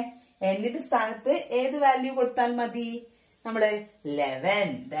കൊടുക്കണ്ടേ? n സ്ഥാനത്ത് ഏത് വാല്യൂ കൊടുത്താൽ മതി? നമ്മള്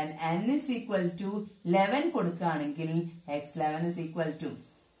 11. then n is equal to 11 കൊടുക്കുകയാണെങ്കിൽ x11 is equal to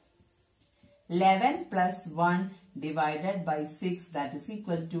 11 plus 1 divided by 6 that is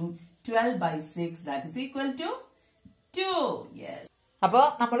equal to 12 by 6 that is equal to 2. Yes. അപ്പോ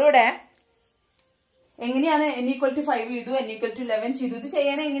നമ്മളിവിടെ എങ്ങനെയാണ് n equal to 5 ചെയ്തു, n equal to 11 ചെയ്തു. ഇത്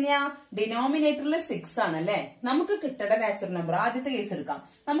ചെയ്യാൻ എങ്ങനെയാ? ഡിനോമിനേറ്ററിൽ 6 ആണ് അല്ലെ? നമുക്ക് കിട്ടേണ്ട നാച്ചുറൽ നമ്പർ, ആദ്യത്തെ കേസ് എടുക്കാം.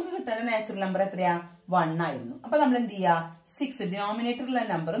 നമുക്ക് കിട്ടേണ്ട നാച്ചുറൽ നമ്പർ എത്രയാ? 1 ആയിരുന്നു. അപ്പൊ നമ്മൾ എന്ത് ചെയ്യാ? 6 ഡിനോമിനേറ്ററിലെ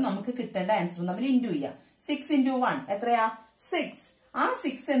നമ്പർ നമുക്ക് കിട്ടേണ്ട ആൻസർ നമ്മൾ ഇൻറ്റു ചെയ്യാം. 6 into 1 എത്രയാ? 6. ആ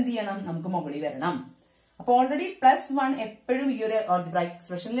 6 എന്ത് ചെയ്യണം? നമുക്ക് മുകളിൽ വരണം. അപ്പൊ ഓൾറെഡി +1 എപ്പോഴും ഈ ഒരു algebraic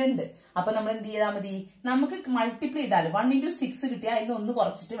എക്സ്പ്രഷനിൽ ഉണ്ട്. അപ്പൊ നമ്മൾ എന്ത് ചെയ്താൽ മതി? നമുക്ക് മൾട്ടിപ്ലൈ ചെയ്താൽ 1 into 6 കിട്ടിയാൽ അതിൽ 1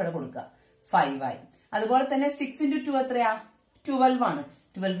 കുറച്ചിട്ട് ഇവിടെ കൊടുക്കുക, 5 ആയി. അതുപോലെ തന്നെ 6 into 2 എത്രയാ? 12 ആണ്.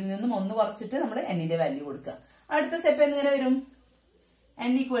 12ൽ നിന്നും 1 കുറച്ചിട്ട് നമ്മൾ n-ന്റെ വാല്യൂ കൊടുക്കുക. അടുത്ത സ്റ്റെപ്പ് എങ്ങനെ വരും?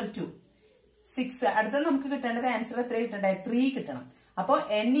 n equal to 6. അടുത്ത നമുക്ക് കിട്ടേണ്ടത് ആൻസർ എത്ര കിട്ടണ്ടേ? 3 കിട്ടണം. അപ്പൊ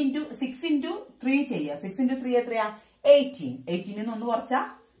 6 into 3 ചെയ്യുക. 6 into 3 എത്രയാ? 18. 18ൽ നിന്ന് 1 കുറച്ചാ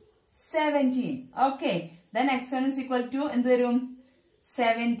 17. Okay, then x1 is equal to എന്ത് വരും?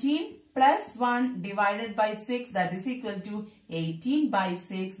 17 plus 1 divided by 6 that is equal to 18 by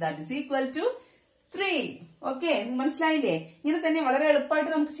 6 that is equal to 3. Okay, മനസ്സിലായില്ലേ? ഇങ്ങനെ തന്നെ വളരെ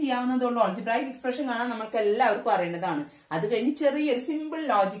എളുപ്പമായിട്ട് നമുക്ക് ചെയ്യാവുന്നതുള്ളൂ. algebraic എക്സ്പ്രഷൻ കാണാൻ നമുക്ക് എല്ലാവർക്കും അറിയേണ്ടതാണ്. അത് കഴിഞ്ഞ് ചെറിയൊരു സിമ്പിൾ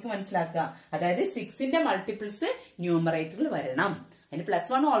ലോജിക് മനസ്സിലാക്കുക. അതായത് 6ന്റെ മൾട്ടിപ്പിൾസ് ന്യൂമറേറ്ററിൽ വരണം. അതിന്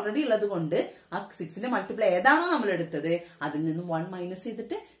 +1 ഓൾറെഡി ഉള്ളത് കൊണ്ട് ആ 6ന്റെ മൾട്ടിപ്പിൾ ഏതാണോ നമ്മൾ എടുത്തത് അതിൽ നിന്നും 1 മൈനസ്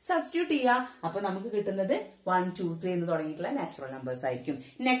ചെയ്തിട്ട് സബ്സ്റ്റിറ്റ്യൂട്ട് ചെയ്യുക. അപ്പൊ നമുക്ക് കിട്ടുന്നത് 1, 2, 3 എന്ന് തുടങ്ങിയിട്ടുള്ള നാച്ചുറൽ നമ്പേഴ്സ് ആയിരിക്കും.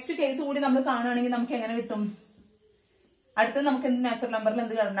 നെക്സ്റ്റ് കേസ് കൂടി നമ്മൾ കാണുകയാണെങ്കിൽ നമുക്ക് എങ്ങനെ കിട്ടും? അടുത്തത് നമുക്ക് എന്ത് നാച്ചുറൽ നമ്പറിൽ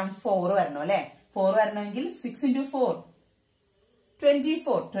എന്ത് കാണണം? 4 വരണം അല്ലെ? 4 വരണമെങ്കിൽ 6 into 4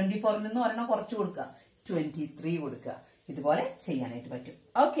 24. 24ൽ നിന്ന് ഒരെണ്ണം കുറച്ച് കൊടുക്കുക, 23 കൊടുക്കുക. ഇതുപോലെ ചെയ്യാനായിട്ട് പറ്റും.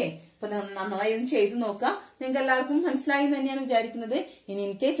 ഓക്കെ, അപ്പൊ നന്നായി ഒന്ന് ചെയ്ത് നോക്കാം. നിങ്ങൾക്ക് എല്ലാവർക്കും മനസ്സിലായി എന്ന് തന്നെയാണ് വിചാരിക്കുന്നത്. ഇനി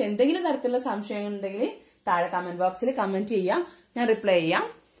ഇൻ കേസ് എന്തെങ്കിലും തരത്തിലുള്ള സംശയങ്ങൾ ഉണ്ടെങ്കിൽ താഴെ കമന്റ് ബോക്സിൽ കമന്റ് ചെയ്യാം, ഞാൻ റിപ്ലൈ ചെയ്യാം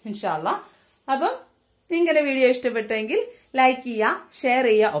ഇൻഷാ അല്ലാ. അപ്പം നിങ്ങളുടെ വീഡിയോ ഇഷ്ടപ്പെട്ടെങ്കിൽ ലൈക്ക് ചെയ്യുക, ഷെയർ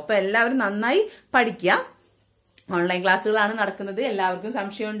ചെയ്യുക. ഒപ്പം എല്ലാവരും നന്നായി പഠിക്കുക. ഓൺലൈൻ ക്ലാസ്സുകളാണ് നടക്കുന്നത്, എല്ലാവർക്കും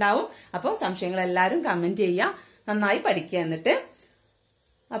സംശയം ഉണ്ടാവും. അപ്പോൾ സംശയങ്ങൾ എല്ലാവരും കമന്റ് ചെയ്യുക, നന്നായി പഠിക്കുക. എന്നിട്ട്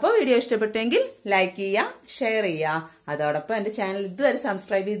അപ്പോൾ വീഡിയോ ഇഷ്ടപ്പെട്ടെങ്കിൽ ലൈക്ക് ചെയ്യുക, ഷെയർ ചെയ്യുക. അതോടൊപ്പം എന്റെ ചാനൽ ഇതുവരെ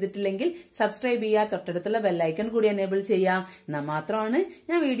സബ്സ്ക്രൈബ് ചെയ്തിട്ടില്ലെങ്കിൽ സബ്സ്ക്രൈബ് ചെയ്യുക, തൊട്ടടുത്തുള്ള ബെല്ലൈക്കൺ കൂടി എനേബിൾ ചെയ്യാം. എന്നാൽ മാത്രമാണ്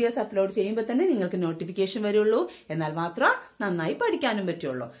ഞാൻ വീഡിയോസ് അപ്ലോഡ് ചെയ്യുമ്പോൾ തന്നെ നിങ്ങൾക്ക് നോട്ടിഫിക്കേഷൻ വരുള്ളൂ. എന്നാൽ മാത്രം നന്നായി പഠിക്കാനും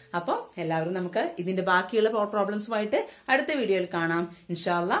പറ്റുള്ളൂ. അപ്പോൾ എല്ലാവരും നമുക്ക് ഇതിന്റെ ബാക്കിയുള്ള പ്രോബ്ലംസുമായിട്ട് അടുത്ത വീഡിയോയിൽ കാണാം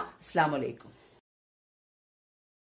ഇൻഷാ അല്ലാ. അസ്സലാമു അലൈക്കും.